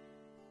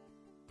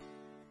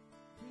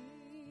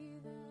 Be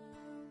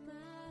thou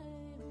my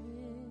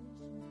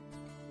vision,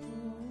 O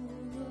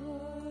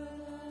Lord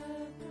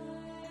of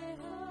my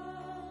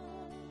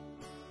heart.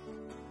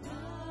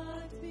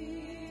 Not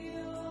be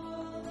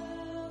all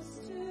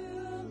else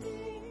to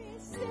me,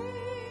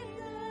 save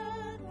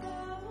that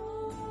thou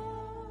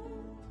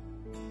art.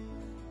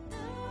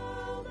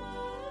 Now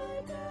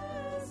thy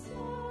best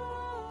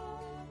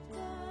love,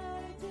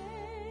 thy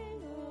day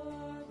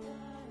or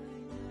thy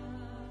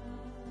night.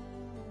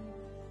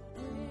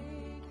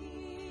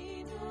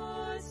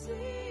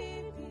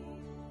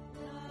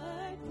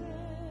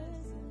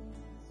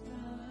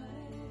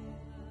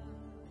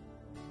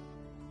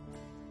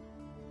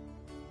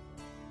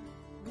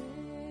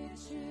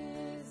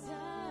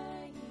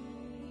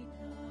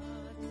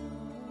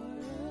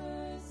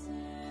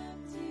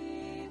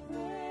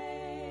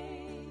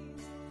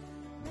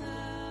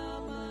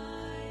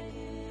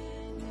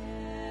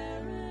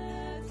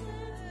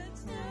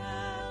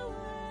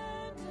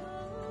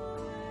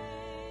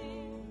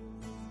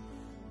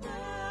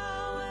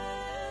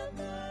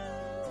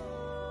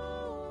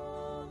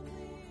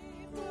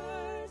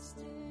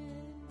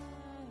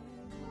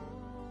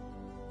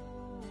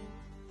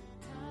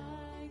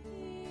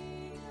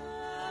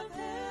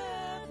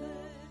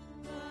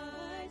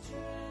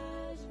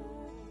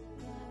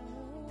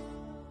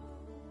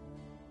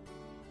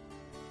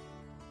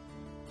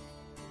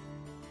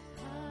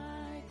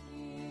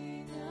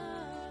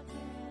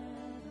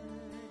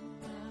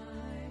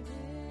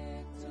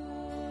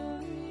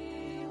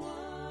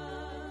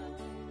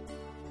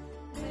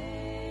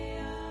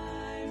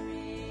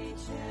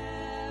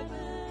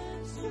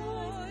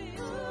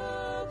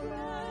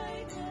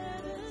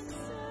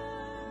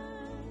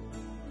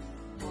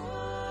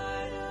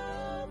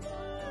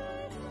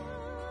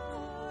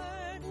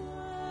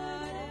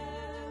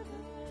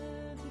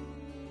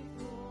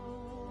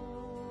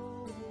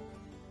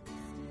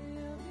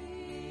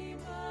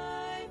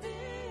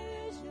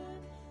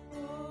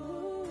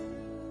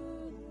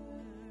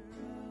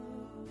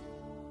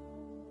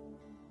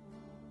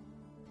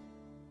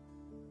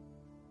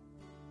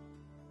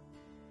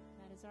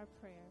 is our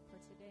prayer for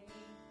today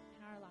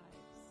in our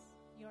lives.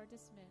 You are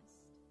dismissed.